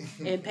it.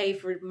 Yeah. And pay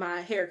for my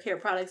hair care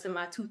products and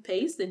my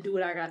toothpaste and do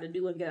what I got to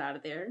do and get out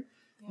of there.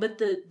 Yeah. But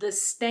the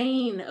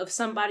stain of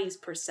somebody's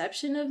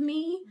perception of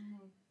me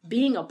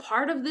being a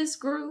part of this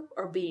group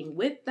or being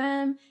with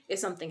them, if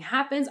something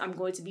happens, I'm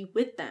going to be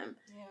with them.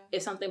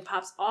 If something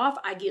pops off,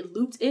 I get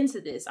looped into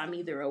this. I'm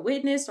either a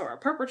witness or a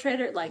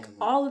perpetrator. Like,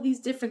 all of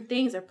these different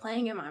things are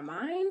playing in my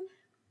mind.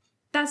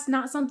 That's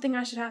not something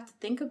I should have to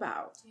think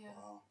about. Yeah.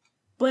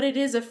 But it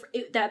is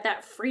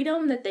that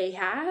freedom that they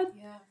had.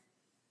 Yeah.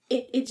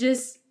 It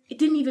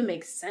didn't even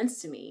make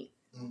sense to me.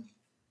 Mm.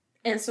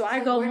 And so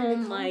I go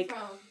home like,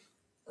 I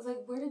was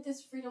like, where did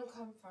this freedom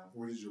come from?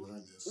 Where did you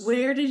learn this?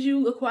 Where did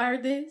you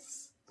acquire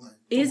this? Like,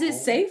 is it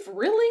safe,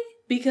 really?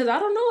 Because I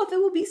don't know if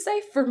it would be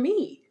safe for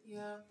me.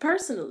 Yeah.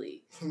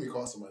 Personally. Let me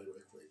call somebody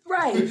right quick.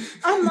 Right.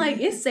 I'm like,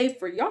 it's safe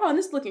for y'all and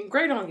it's looking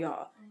great on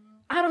y'all.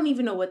 I don't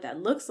even know what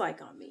that looks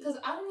like on me. Because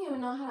I don't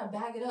even know how to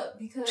back it up.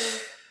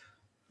 Because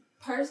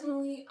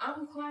personally,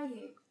 I'm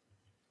quiet.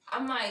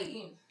 I'm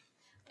like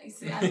I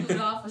said, I do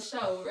it all for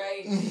show,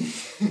 right?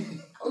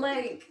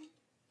 Like,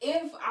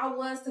 if I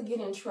was to get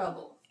in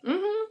trouble,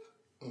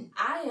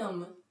 I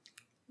am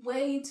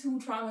way too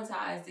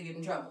traumatized to get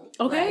in trouble.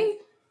 Okay.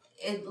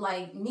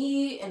 Like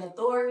me and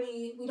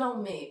authority, we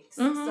don't mix.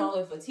 So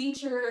if a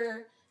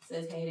teacher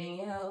says, "Hey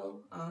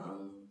Danielle,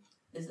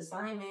 this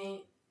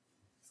assignment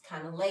is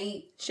kind of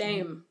late,"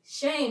 shame.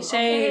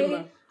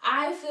 Okay?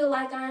 I feel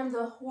like I am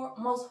the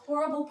most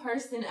horrible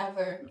person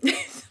ever.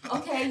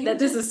 Okay, that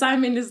this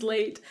assignment is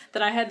late.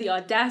 That I had the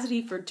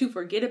audacity to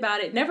forget about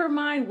it. Never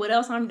mind what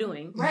else I'm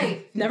doing.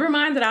 Right. Never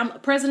mind that I'm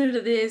president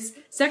of this,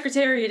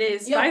 secretary of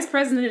this, vice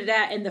president of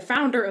that, and the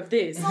founder of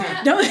this.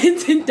 Don't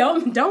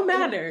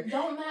matter.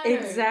 Don't matter.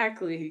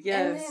 Exactly.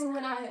 Yes. And then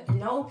when I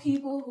know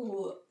people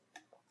who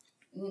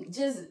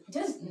just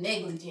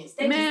negligence.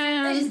 They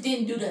just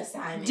didn't do the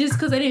assignment. Just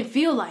because they didn't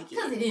feel like it.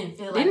 Because they didn't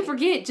feel like it. Didn't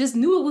forget. Just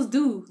knew it was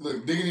due.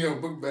 Look, digging in your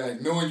book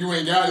bag, knowing you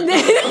ain't got it. look,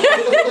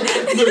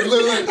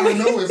 I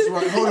know it's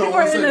right. Hold on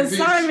for an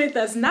assignment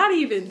that's not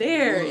even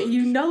there. And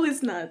you know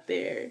it's not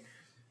there.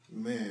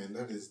 Man,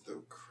 that is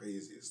the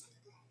craziest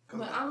thing.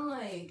 But I'm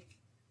like,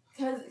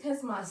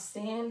 because my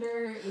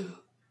standard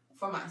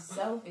for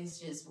myself is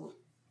just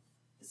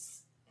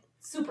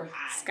super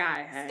high.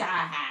 Sky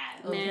high.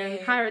 Okay? Man,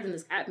 higher than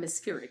this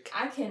atmospheric.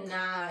 I can't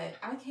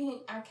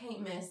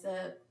mess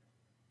up.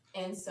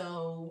 And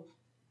so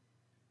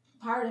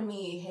part of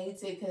me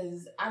hates it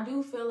because I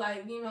do feel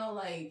like,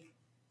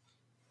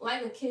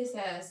 like a kiss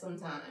ass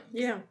sometimes.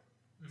 Yeah.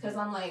 Because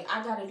I'm like,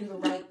 I got to do the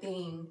right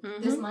thing.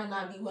 This might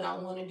not be what I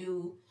want to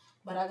do,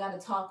 but I got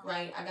to talk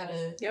right. I got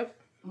to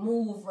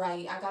move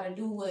right. I got to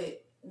do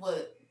what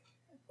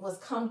was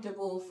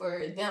comfortable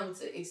for them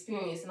to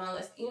experience and all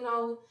that,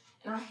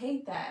 And I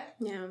hate that.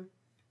 Yeah.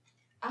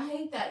 I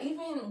hate that.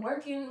 Even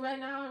working right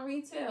now in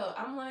retail,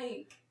 I'm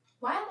like,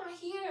 why am I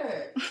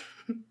here?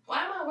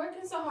 Why am I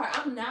working so hard?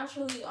 I'm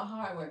naturally a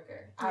hard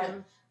worker. Yeah.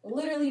 I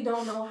literally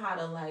don't know how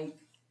to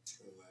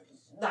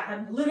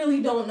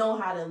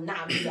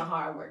not be a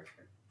hard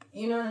worker.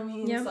 You know what I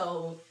mean? Yep.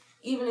 So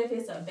even if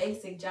it's a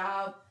basic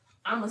job,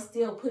 I'ma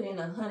still put in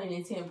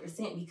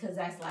 110% because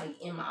that's like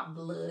in my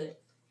blood.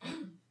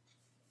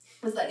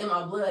 It's like in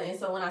my blood. And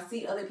so when I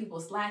see other people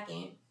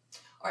slacking,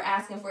 or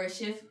asking for a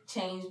shift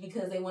change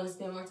because they want to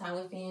spend more time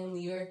with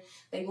family, or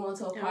they going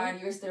to a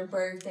party, or it's their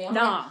birthday. I'm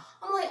like,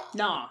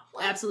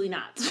 absolutely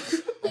not.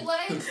 Like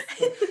what?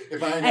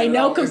 If I ain't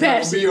no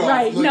compassion,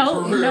 right?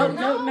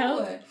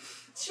 No.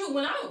 Shoot,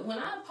 when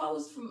I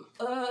post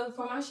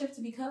for my shift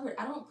to be covered,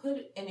 I don't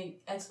put an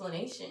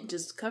explanation.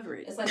 Just cover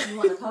it. It's like you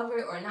want to cover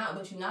it or not,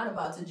 but you're not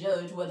about to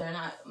judge whether or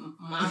not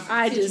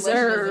my situation is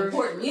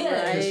important.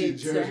 Yeah,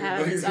 to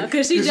have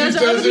because she judges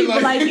other people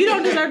like you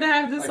don't deserve to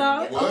have this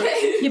song.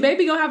 Okay, your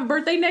baby gonna have a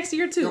birthday next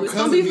year too. It's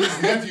gonna be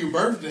his nephew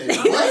birthday.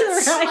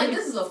 What? Right. Like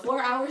this is a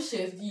 4-hour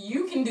shift.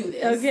 You can do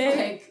this.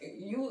 Okay, like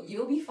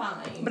you'll be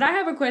fine. But I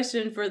have a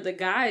question for the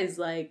guys,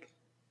 like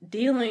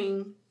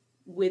dealing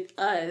with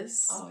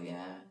us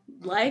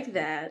like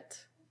that.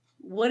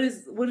 What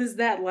is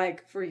that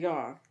like for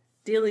y'all?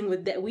 Dealing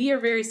with that. We are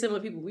very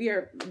similar people. We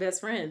are best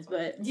friends,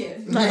 but we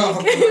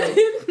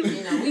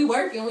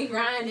work and we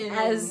grind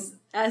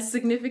as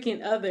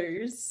significant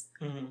others.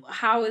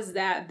 How is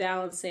that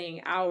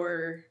balancing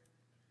our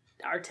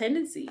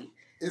tendency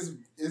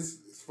it's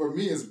for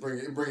me. It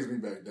brings me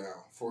back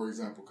down. For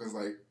example, because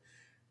like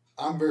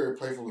I'm very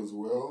playful as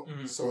well.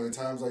 Mm-hmm. So in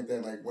times like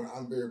that, like when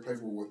I'm very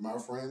playful with my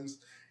friends,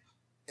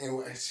 and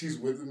when she's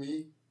with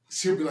me,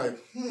 she'll be like,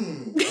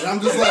 and I'm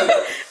just like,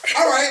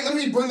 all right, let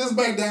me bring this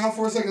back down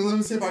for a second. Let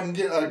me see if I can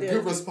get a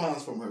good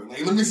response from her.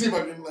 Like, let me see if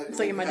I can like. It's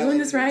like, am I doing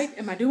this right?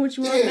 Am I doing what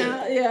you want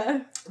now?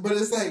 Yeah. But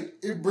it's like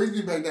it brings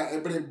me back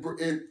down, but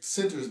it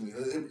centers me.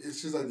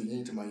 It's just like the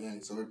yin to my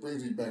yang. So it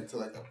brings me back to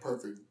like a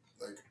perfect,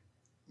 like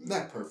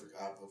not perfect,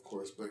 of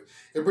course, but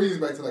it brings me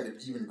back to like an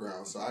even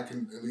ground. So I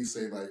can at least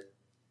say like,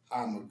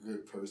 I'm a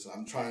good person.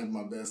 I'm trying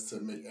my best to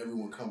make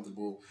everyone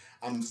comfortable.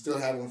 I'm still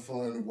having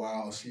fun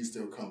while she's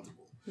still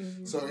comfortable.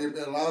 Mm-hmm. So it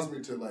allows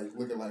me to like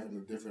look at life in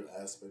a different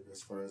aspect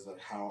as far as like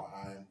how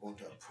I am going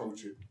to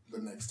approach it the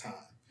next time.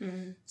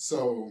 Mm-hmm.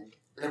 So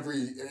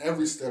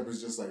every step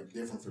is just like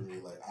different for me.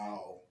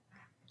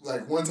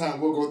 Like one time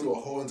we'll go through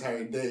a whole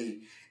entire day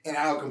and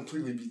I'll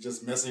completely be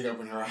just messing up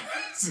in her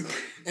eyes.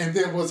 And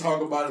then we'll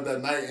talk about it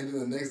that night, and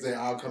then the next day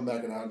I'll come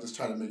back and I'll just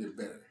try to make it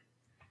better.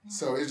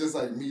 So it's just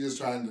like me just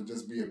trying to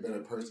just be a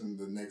better person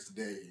the next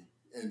day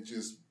and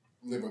just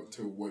live up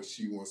to what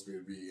she wants me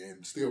to be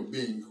and still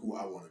being who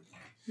I want to be.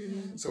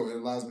 Mm-hmm. So it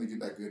allows me to get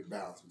that good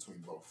balance between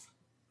both.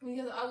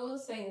 Because I will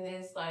say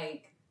this,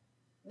 like,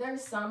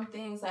 there's some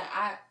things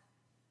that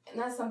and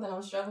that's something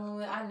I'm struggling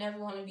with. I never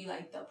want to be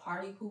like the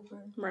party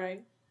pooper.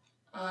 Right.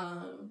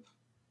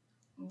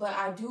 But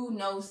I do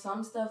know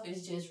some stuff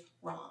is just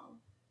wrong.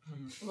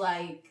 Mm-hmm.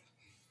 Like,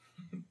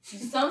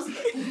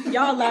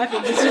 y'all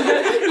laughing, but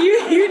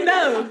you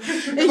know.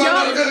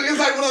 It's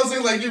like one of those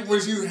things, like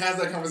when she has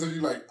that conversation,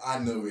 you're like, I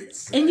know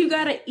it. And you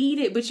gotta eat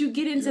it, but you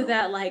get into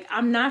that like,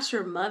 I'm not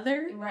your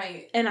mother,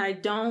 right? And I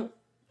don't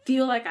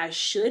feel like I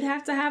should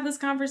have to have this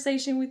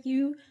conversation with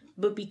you,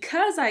 but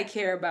because I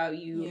care about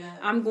you,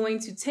 I'm going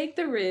to take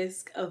the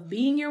risk of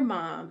being your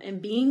mom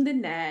and being the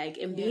nag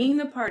and being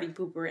the party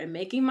pooper and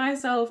making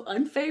myself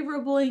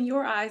unfavorable in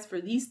your eyes for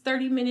these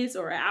 30 minutes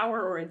or an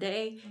hour or a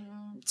day. Mm-hmm.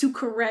 To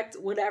correct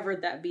whatever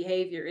that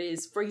behavior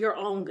is for your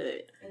own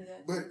good.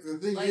 But the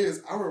thing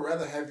is, I would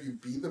rather have you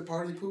be the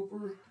party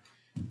pooper,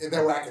 and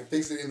that way I can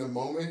fix it in the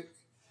moment.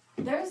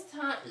 There's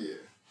time. Yeah.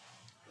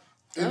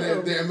 And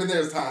then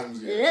there's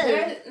times.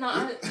 Okay.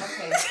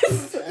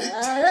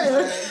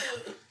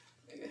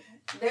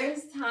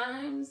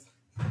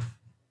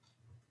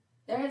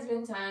 There has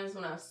been times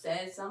when I've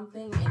said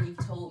something and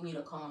you've told me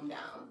to calm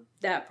down.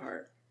 That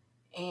part.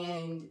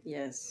 And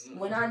yes,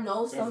 when I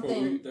know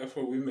something, that's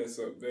what we mess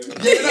up there. That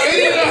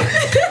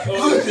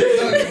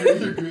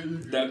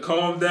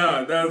calm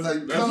down. That's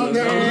calm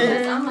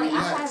down. I'm like,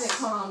 I haven't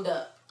calmed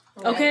up.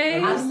 Right?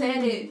 Okay,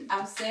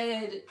 I've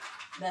said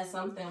that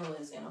something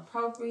was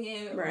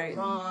inappropriate or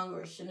wrong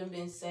or shouldn't have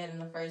been said in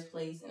the first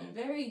place in a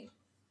very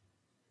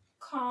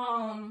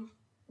calm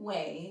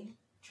way,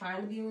 trying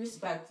to be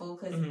respectful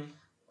because. Mm-hmm.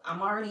 I'm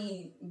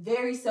already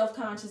very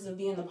self-conscious of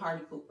being the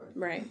party pooper.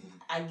 Right.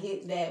 I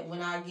get that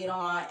when I get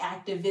on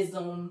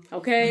activism.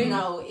 Okay. You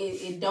know,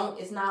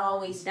 it's not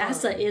always fun.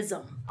 That's a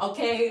ism.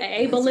 Okay.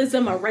 A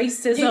ableism, a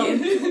racism,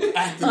 a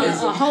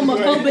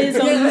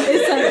homophobism.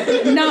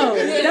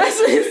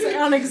 It's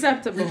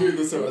unacceptable. We do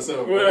this to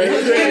ourselves.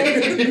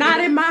 Okay? Not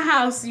in my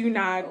house, you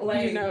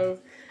know.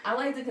 I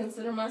like to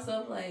consider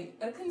myself like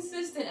a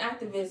consistent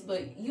activist,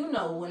 but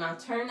when I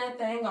turn that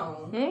thing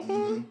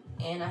on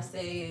and I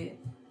say...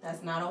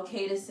 That's not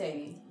okay to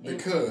say.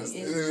 Because.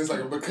 It's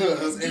like a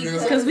because.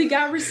 Because we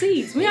got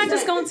receipts. We're not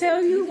just going to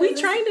tell you. We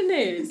trained in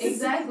this.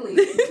 Exactly.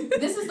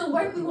 This is the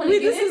work we want to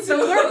get into. This is the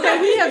work that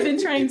we have been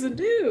trained to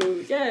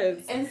do.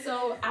 Yes. And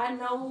so I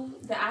know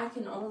that I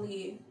can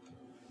only...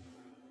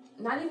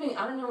 I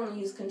don't want to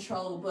use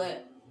control,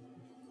 but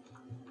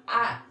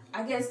I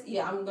guess,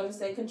 I'm going to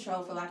say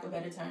control for lack of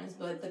better terms,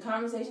 but the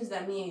conversations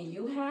that me and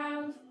you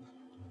have,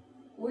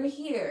 we're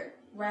here,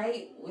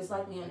 right? It's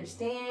like we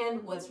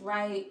understand what's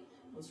right,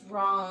 what's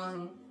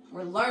wrong.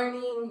 We're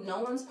learning. No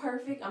one's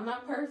perfect. I'm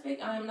not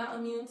perfect. I am not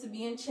immune to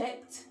being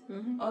checked.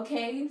 Mm-hmm.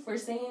 Okay, for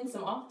saying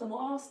some off the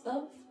wall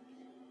stuff.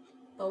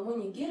 But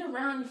when you get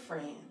around your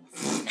friends,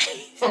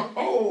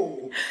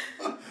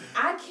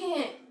 I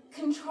can't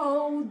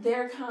control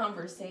their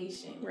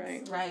conversations.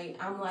 Right.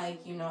 I'm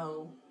like, in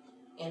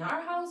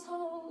our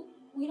household,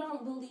 we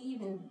don't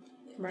believe in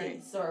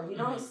this, or we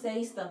don't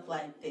say stuff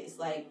like this.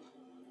 Like,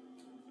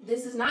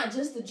 this is not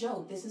just a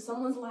joke. This is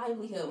someone's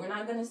livelihood. We're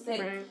not going to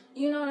say,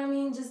 you know what I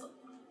mean? Just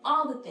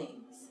all the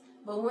things.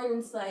 But when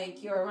it's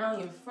like you're around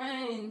your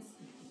friends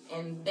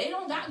and they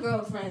don't got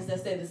girlfriends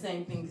that say the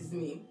same thing as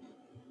me.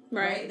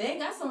 Right? They ain't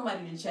got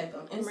somebody to check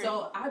them. And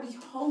so I be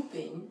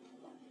hoping,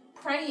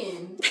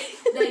 praying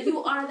that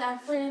you are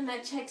that friend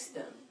that checks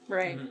them.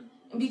 Right.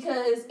 Mm-hmm.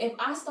 Because if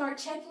I start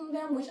checking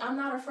them, which I'm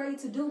not afraid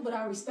to do, but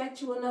I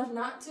respect you enough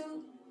not to,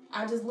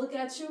 I just look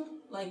at you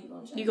like,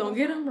 you gonna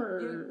get them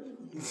or...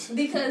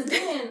 Because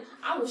then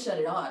I will shut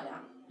it all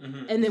down.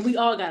 Mm-hmm. And then we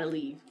all gotta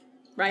leave.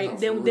 right?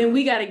 Then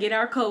we got to get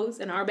our coats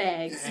and our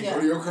bags. And go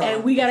to your car.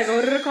 And we got to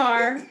go to the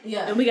car.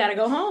 And we got to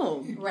go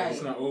home. Right.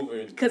 It's not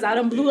over. Because I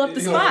done blew up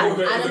the spot.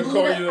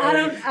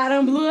 I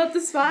done blew up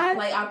the spot.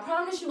 Like, I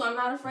promise you, I'm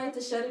not afraid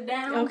to shut it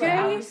down. Okay. But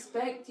I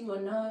respect you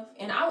enough.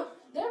 And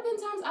there have been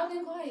times I've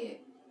been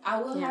quiet. I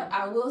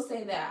will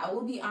say that. I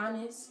will be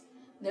honest.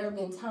 There have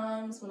been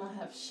times when I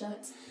have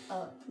shut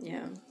up.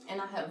 Yeah. And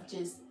I have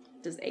just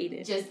ate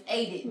it. Just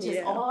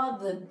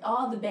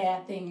all the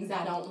bad things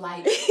I don't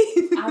like.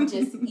 I've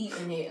just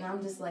eaten it. And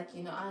I'm just like,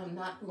 I am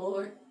not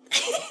Lord.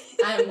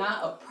 I am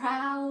not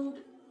proud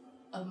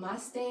of my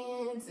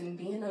stance and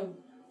being a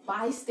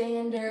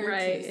bystander.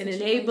 Right. An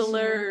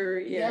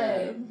enabler.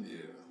 Yeah.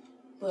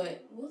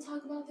 But we'll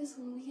talk about this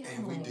when we get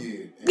home. And we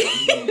did.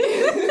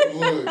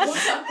 We'll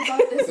talk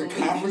about this. The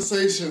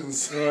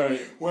conversations.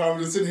 Right. Where I'm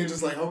just sitting here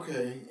just like,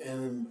 okay.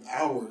 And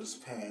hours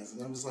pass.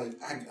 And I'm just like,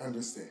 I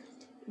understand.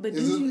 But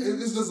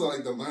it's just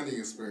like the learning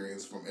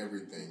experience from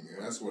everything.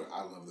 And that's what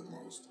I love the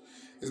most.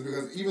 Is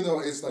because even though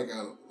it's like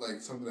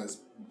something that's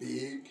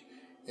big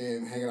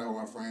and hanging out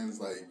with my friends,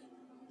 like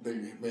they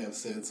may have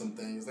said some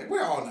things. Like,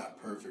 we're all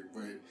not perfect,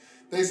 but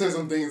they said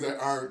some things that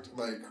aren't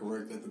like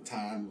correct at the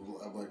time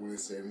of like what they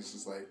said. It's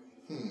just like,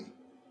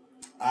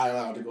 I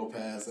allowed to go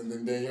past, and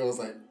then Danielle was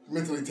like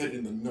mentally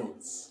taking the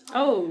notes.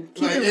 Oh,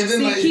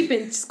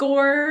 keeping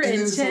score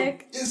and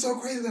check. It's so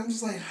crazy. I'm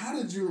just like, how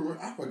did you remember?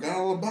 I forgot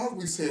all about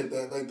we said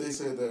that. Like they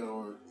said that,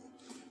 or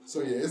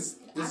so yeah.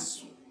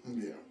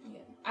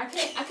 I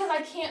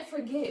can't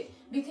forget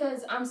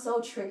because I'm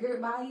so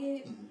triggered by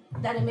it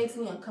that it makes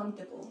me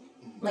uncomfortable.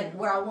 Like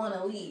where I want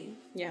to leave.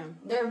 Yeah.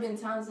 There have been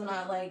times when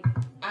I like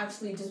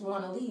actually just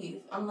want to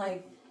leave. I'm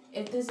like,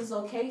 if this is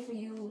okay for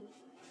you,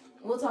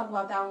 we'll talk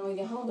about that when we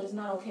get home. But it's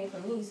not okay for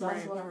me, so I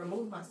just want to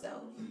remove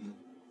myself.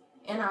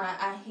 And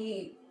I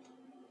hate.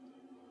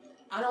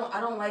 I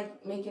don't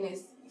like making it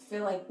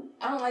feel like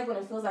I don't like when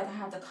it feels like I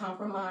have to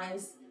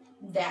compromise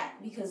that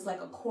because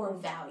like a core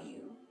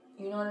value.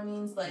 You know what I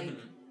mean? It's like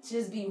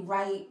just be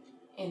right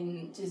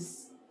and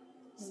just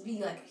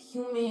be like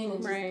human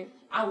and just,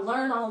 I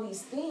learn all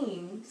these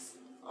things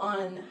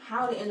on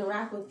how to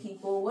interact with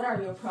people. What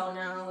are your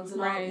pronouns?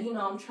 And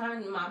all, I'm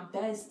trying my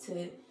best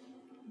to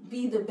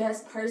be the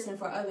best person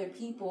for other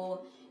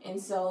people.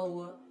 And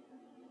so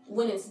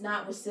when it's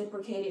not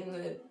reciprocated in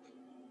the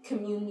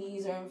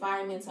communities or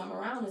environments I'm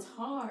around, it's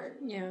hard.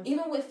 Yeah.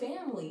 Even with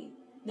family.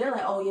 They're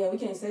like, oh yeah, we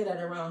can't say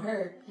that around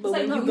her. But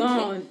it's when you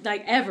gone,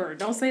 like ever,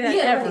 don't say that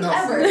ever.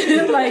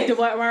 Ever. Like,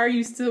 why are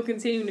you still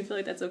continuing to feel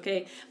like that's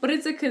okay? But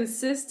it's a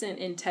consistent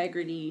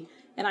integrity.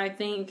 And I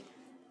think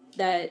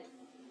that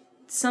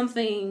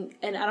something,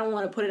 and I don't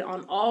want to put it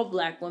on all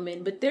Black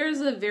women, but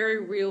there's a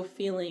very real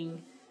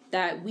feeling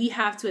that we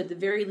have to, at the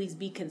very least,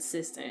 be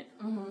consistent.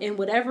 And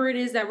whatever it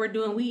is that we're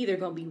doing, we either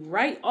going to be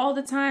right all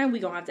the time, we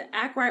going to have to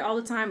act right all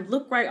the time,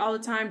 look right all the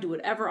time, do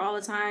whatever all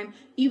the time.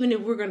 Even if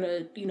we're going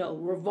to,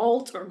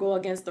 revolt or go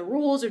against the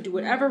rules or do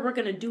whatever, we're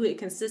going to do it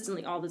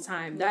consistently all the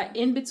time. That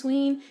in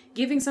between,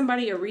 giving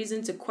somebody a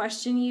reason to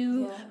question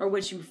you or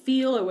what you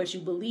feel or what you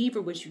believe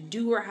or what you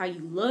do or how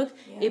you look,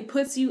 it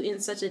puts you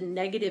in such a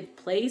negative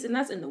place. And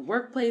that's in the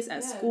workplace,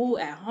 at school,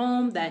 at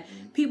home, that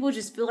people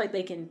just feel like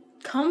they can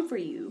come for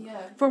you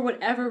for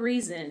whatever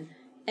reason.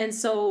 And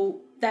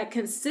so that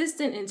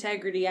consistent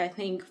integrity, I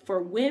think,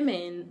 for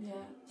women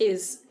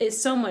is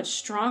so much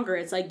stronger.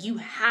 It's like you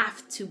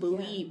have to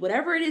believe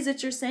whatever it is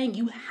that you're saying,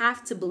 you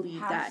have to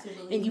believe that.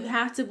 And you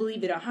have to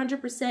believe it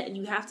 100%, and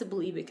you have to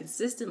believe it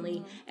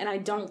consistently. And I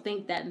don't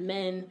think that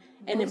men,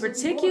 and in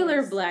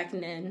particular black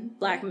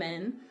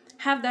men,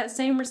 have that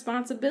same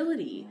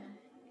responsibility.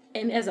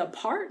 And as a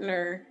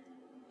partner,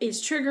 it's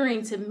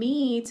triggering to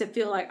me to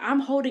feel like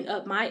I'm holding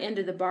up my end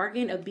of the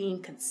bargain of being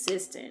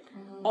consistent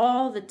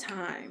all the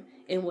time.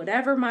 And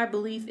whatever my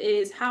belief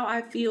is, how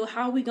I feel,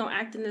 how we gonna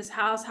act in this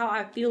house, how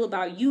I feel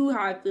about you,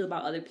 how I feel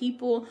about other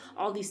people,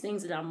 all these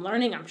things that I'm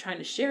learning, I'm trying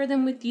to share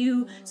them with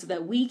you so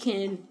that we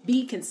can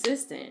be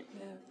consistent.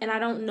 And I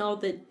don't know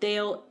that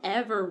they'll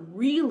ever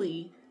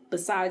really,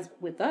 besides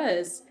with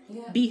us,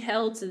 be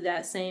held to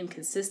that same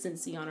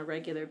consistency on a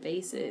regular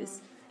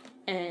basis.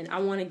 And I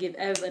want to give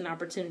Ev an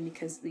opportunity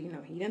because, he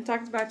done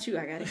talked about you.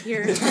 I got to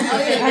hear. I'm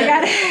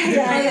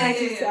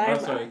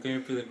sorry, can you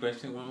repeat the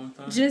question one more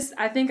time?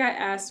 I think I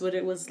asked what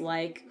it was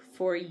like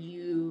for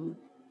you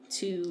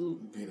to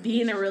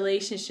be in a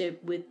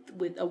relationship with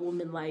a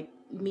woman like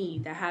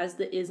me that has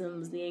the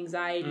isms, the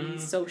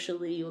anxieties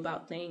socially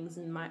about things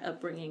and my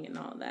upbringing and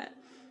all that.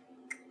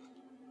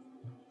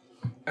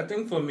 I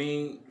think for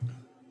me,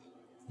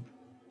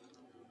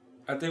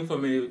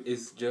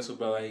 it's just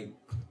about like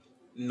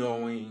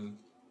knowing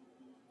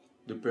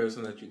the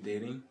person that you're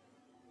dating.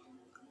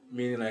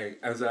 Meaning, like,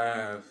 as I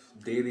have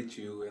dated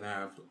you and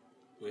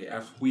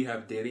we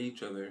have dated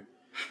each other.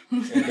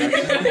 And we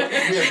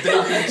have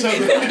dated each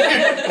other.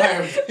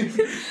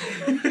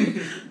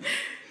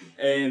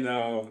 And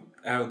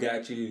I've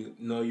got you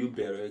know you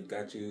better,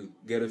 got you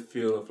get a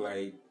feel of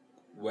like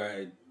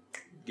what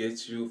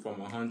gets you from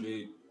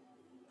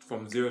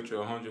 0 to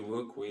 100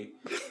 real quick.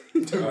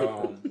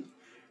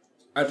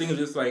 I think it's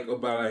just like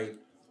about like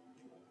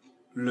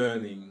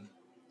learning.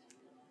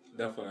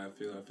 That's what I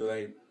feel. I feel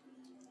like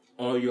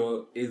all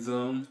your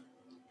ism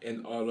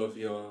and all of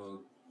your,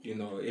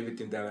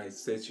 everything that like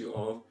sets you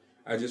off,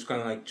 I just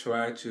kind of like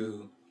try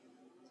to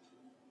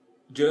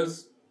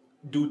just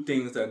do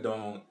things that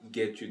don't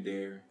get you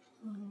there.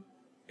 Mm-hmm.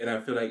 And I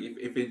feel like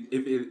if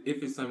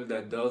it's something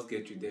that does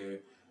get you there,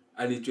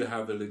 I need to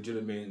have a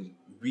legitimate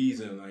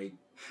reason, like,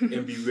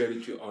 and be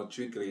ready to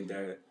articulate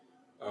that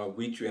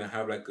with you and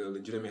have like a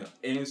legitimate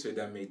answer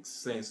that makes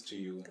sense to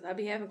you. Cause I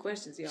be having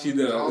questions, y'all. She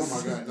does. Oh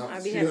my God, no.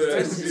 I be having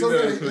questions.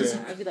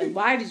 I be like,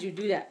 why did you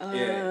do that?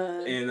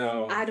 Yeah. And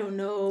I don't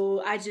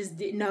know. I just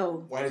didn't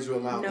know. Why did you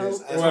allow this?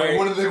 That's right.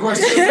 One of the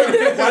questions.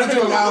 Why did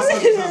you allow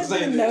someone to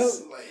say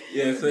this? Nope. Like,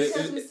 yeah, so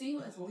because we see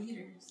you as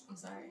leaders. I'm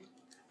sorry.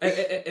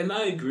 And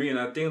I agree, and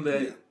I think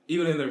that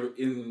even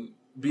in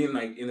being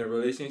like in a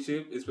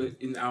relationship, especially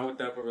in our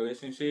type of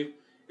relationship,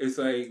 it's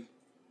like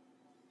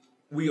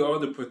we are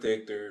the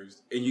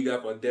protectors, and you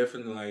guys are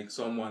definitely like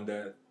someone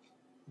that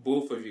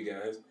both of you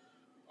guys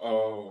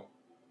are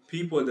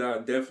people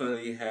that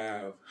definitely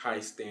have high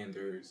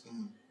standards,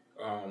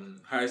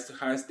 high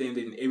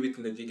standard in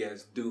everything that you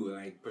guys do,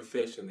 like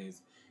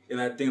professionals. And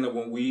I think that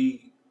when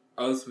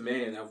us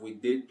men, if we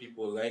date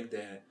people like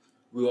that,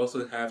 we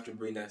also have to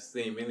bring that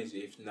same energy,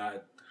 if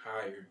not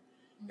higher.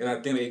 And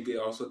I think it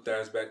also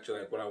ties back to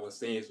like what I was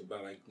saying, it's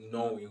about like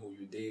knowing who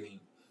you're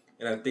dating.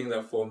 And I think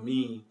that for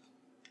me,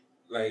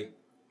 like,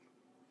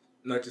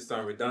 not to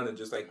sound redundant,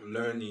 just like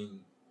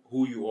learning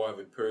who you are as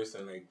a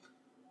person. Like,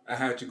 I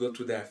had to go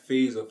through that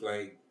phase of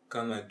like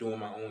kind of like doing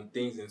my own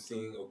things and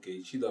seeing,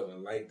 okay, she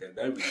doesn't like that.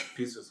 That really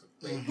pisses her.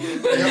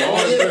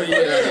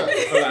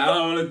 I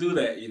don't want to do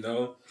that,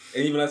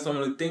 And even like some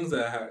of the things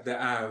that I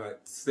have like,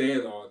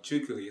 said or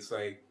articulate, it's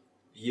like,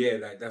 yeah,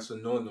 like that's a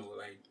no-no.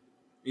 Like,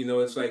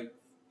 it's like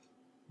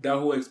that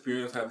whole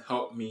experience has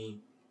helped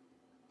me,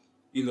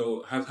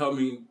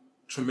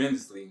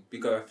 tremendously,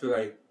 because I feel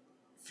like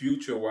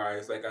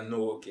future-wise, like I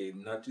know, okay,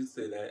 not to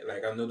say that,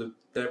 like I know the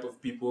type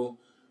of people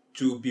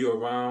to be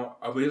around.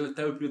 I mean, the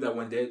type of people that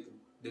when they,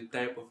 the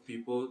type of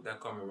people that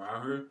come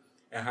around her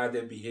and how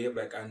they behave,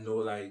 like I know,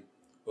 like,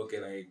 okay,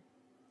 like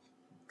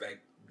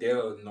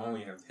they're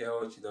annoying as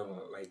hell. She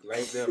doesn't like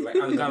them. Like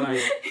I'm kind of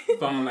like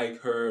found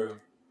like her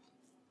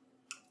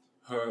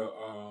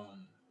how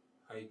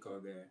you call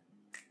that?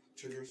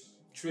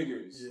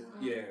 Triggers.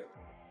 Yeah.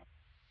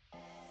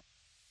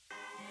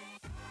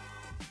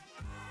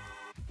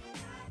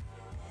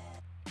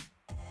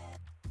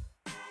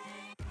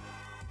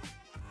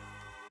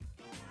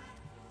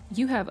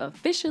 You have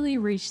officially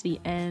reached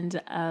the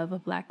end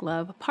of Black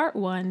Love Part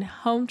 1,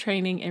 Home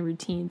Training and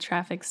Routine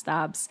Traffic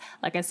Stops.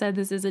 Like I said,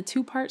 this is a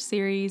 2-part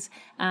series,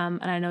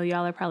 and I know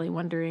y'all are probably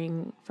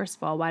wondering, first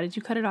of all, why did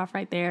you cut it off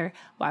right there?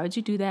 Why would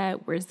you do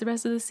that? Where's the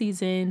rest of the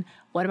season?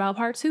 What about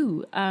Part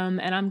 2?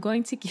 And I'm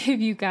going to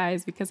give you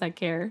guys, because I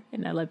care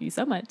and I love you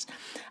so much,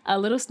 a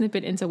little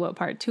snippet into what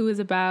Part 2 is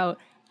about.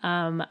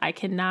 I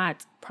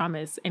cannot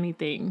promise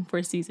anything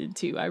for season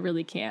 2. I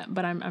really can't,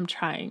 but I'm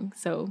trying.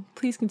 So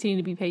please continue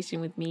to be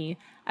patient with me.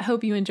 I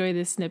hope you enjoy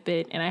this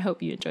snippet, and I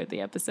hope you enjoyed the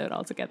episode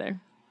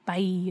altogether.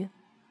 Bye.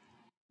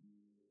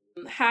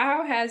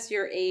 How has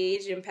your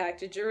age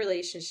impacted your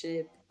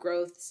relationship,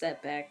 growth,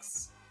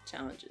 setbacks,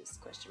 challenges? ?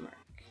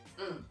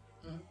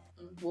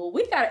 Well,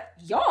 we got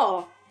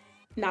y'all.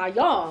 Now,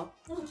 y'all.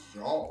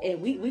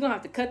 And we gonna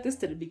have to cut this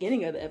to the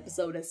beginning of the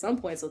episode at some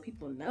point so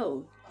people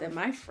know that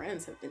my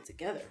friends have been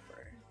together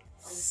for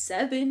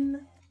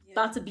 7,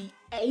 about to be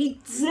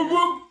 8. The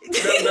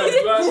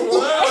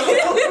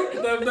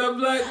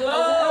black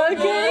love.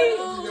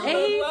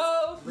 Okay.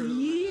 8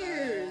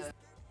 years.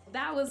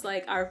 That was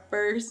like our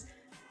first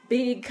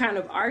big kind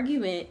of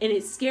argument, and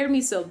it scared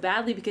me so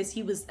badly because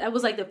that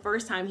was like the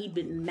first time he'd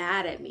been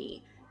mad at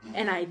me,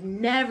 and I'd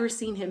never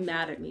seen him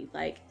mad at me,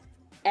 like,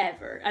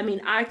 ever. I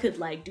mean, I could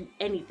like do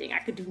anything. I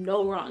could do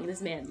no wrong.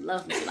 This man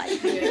loved me. Like,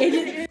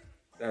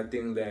 I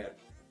think that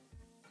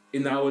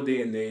in our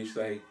day and age,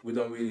 like, we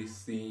don't really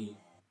see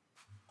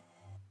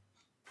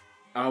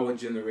our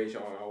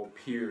generation or our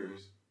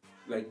peers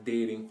like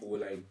dating for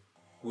like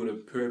with a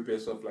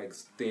purpose of like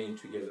staying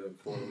together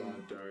for a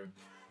long term.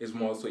 It's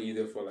more so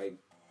either for like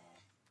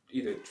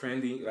either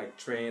trending, like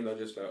trend, or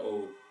just like,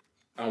 oh,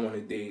 I want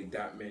to date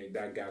that man,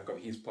 that guy, cause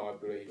he's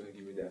popular, he's gonna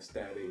give me that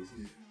status.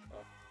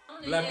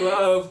 Black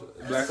love.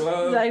 Black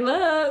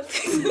love.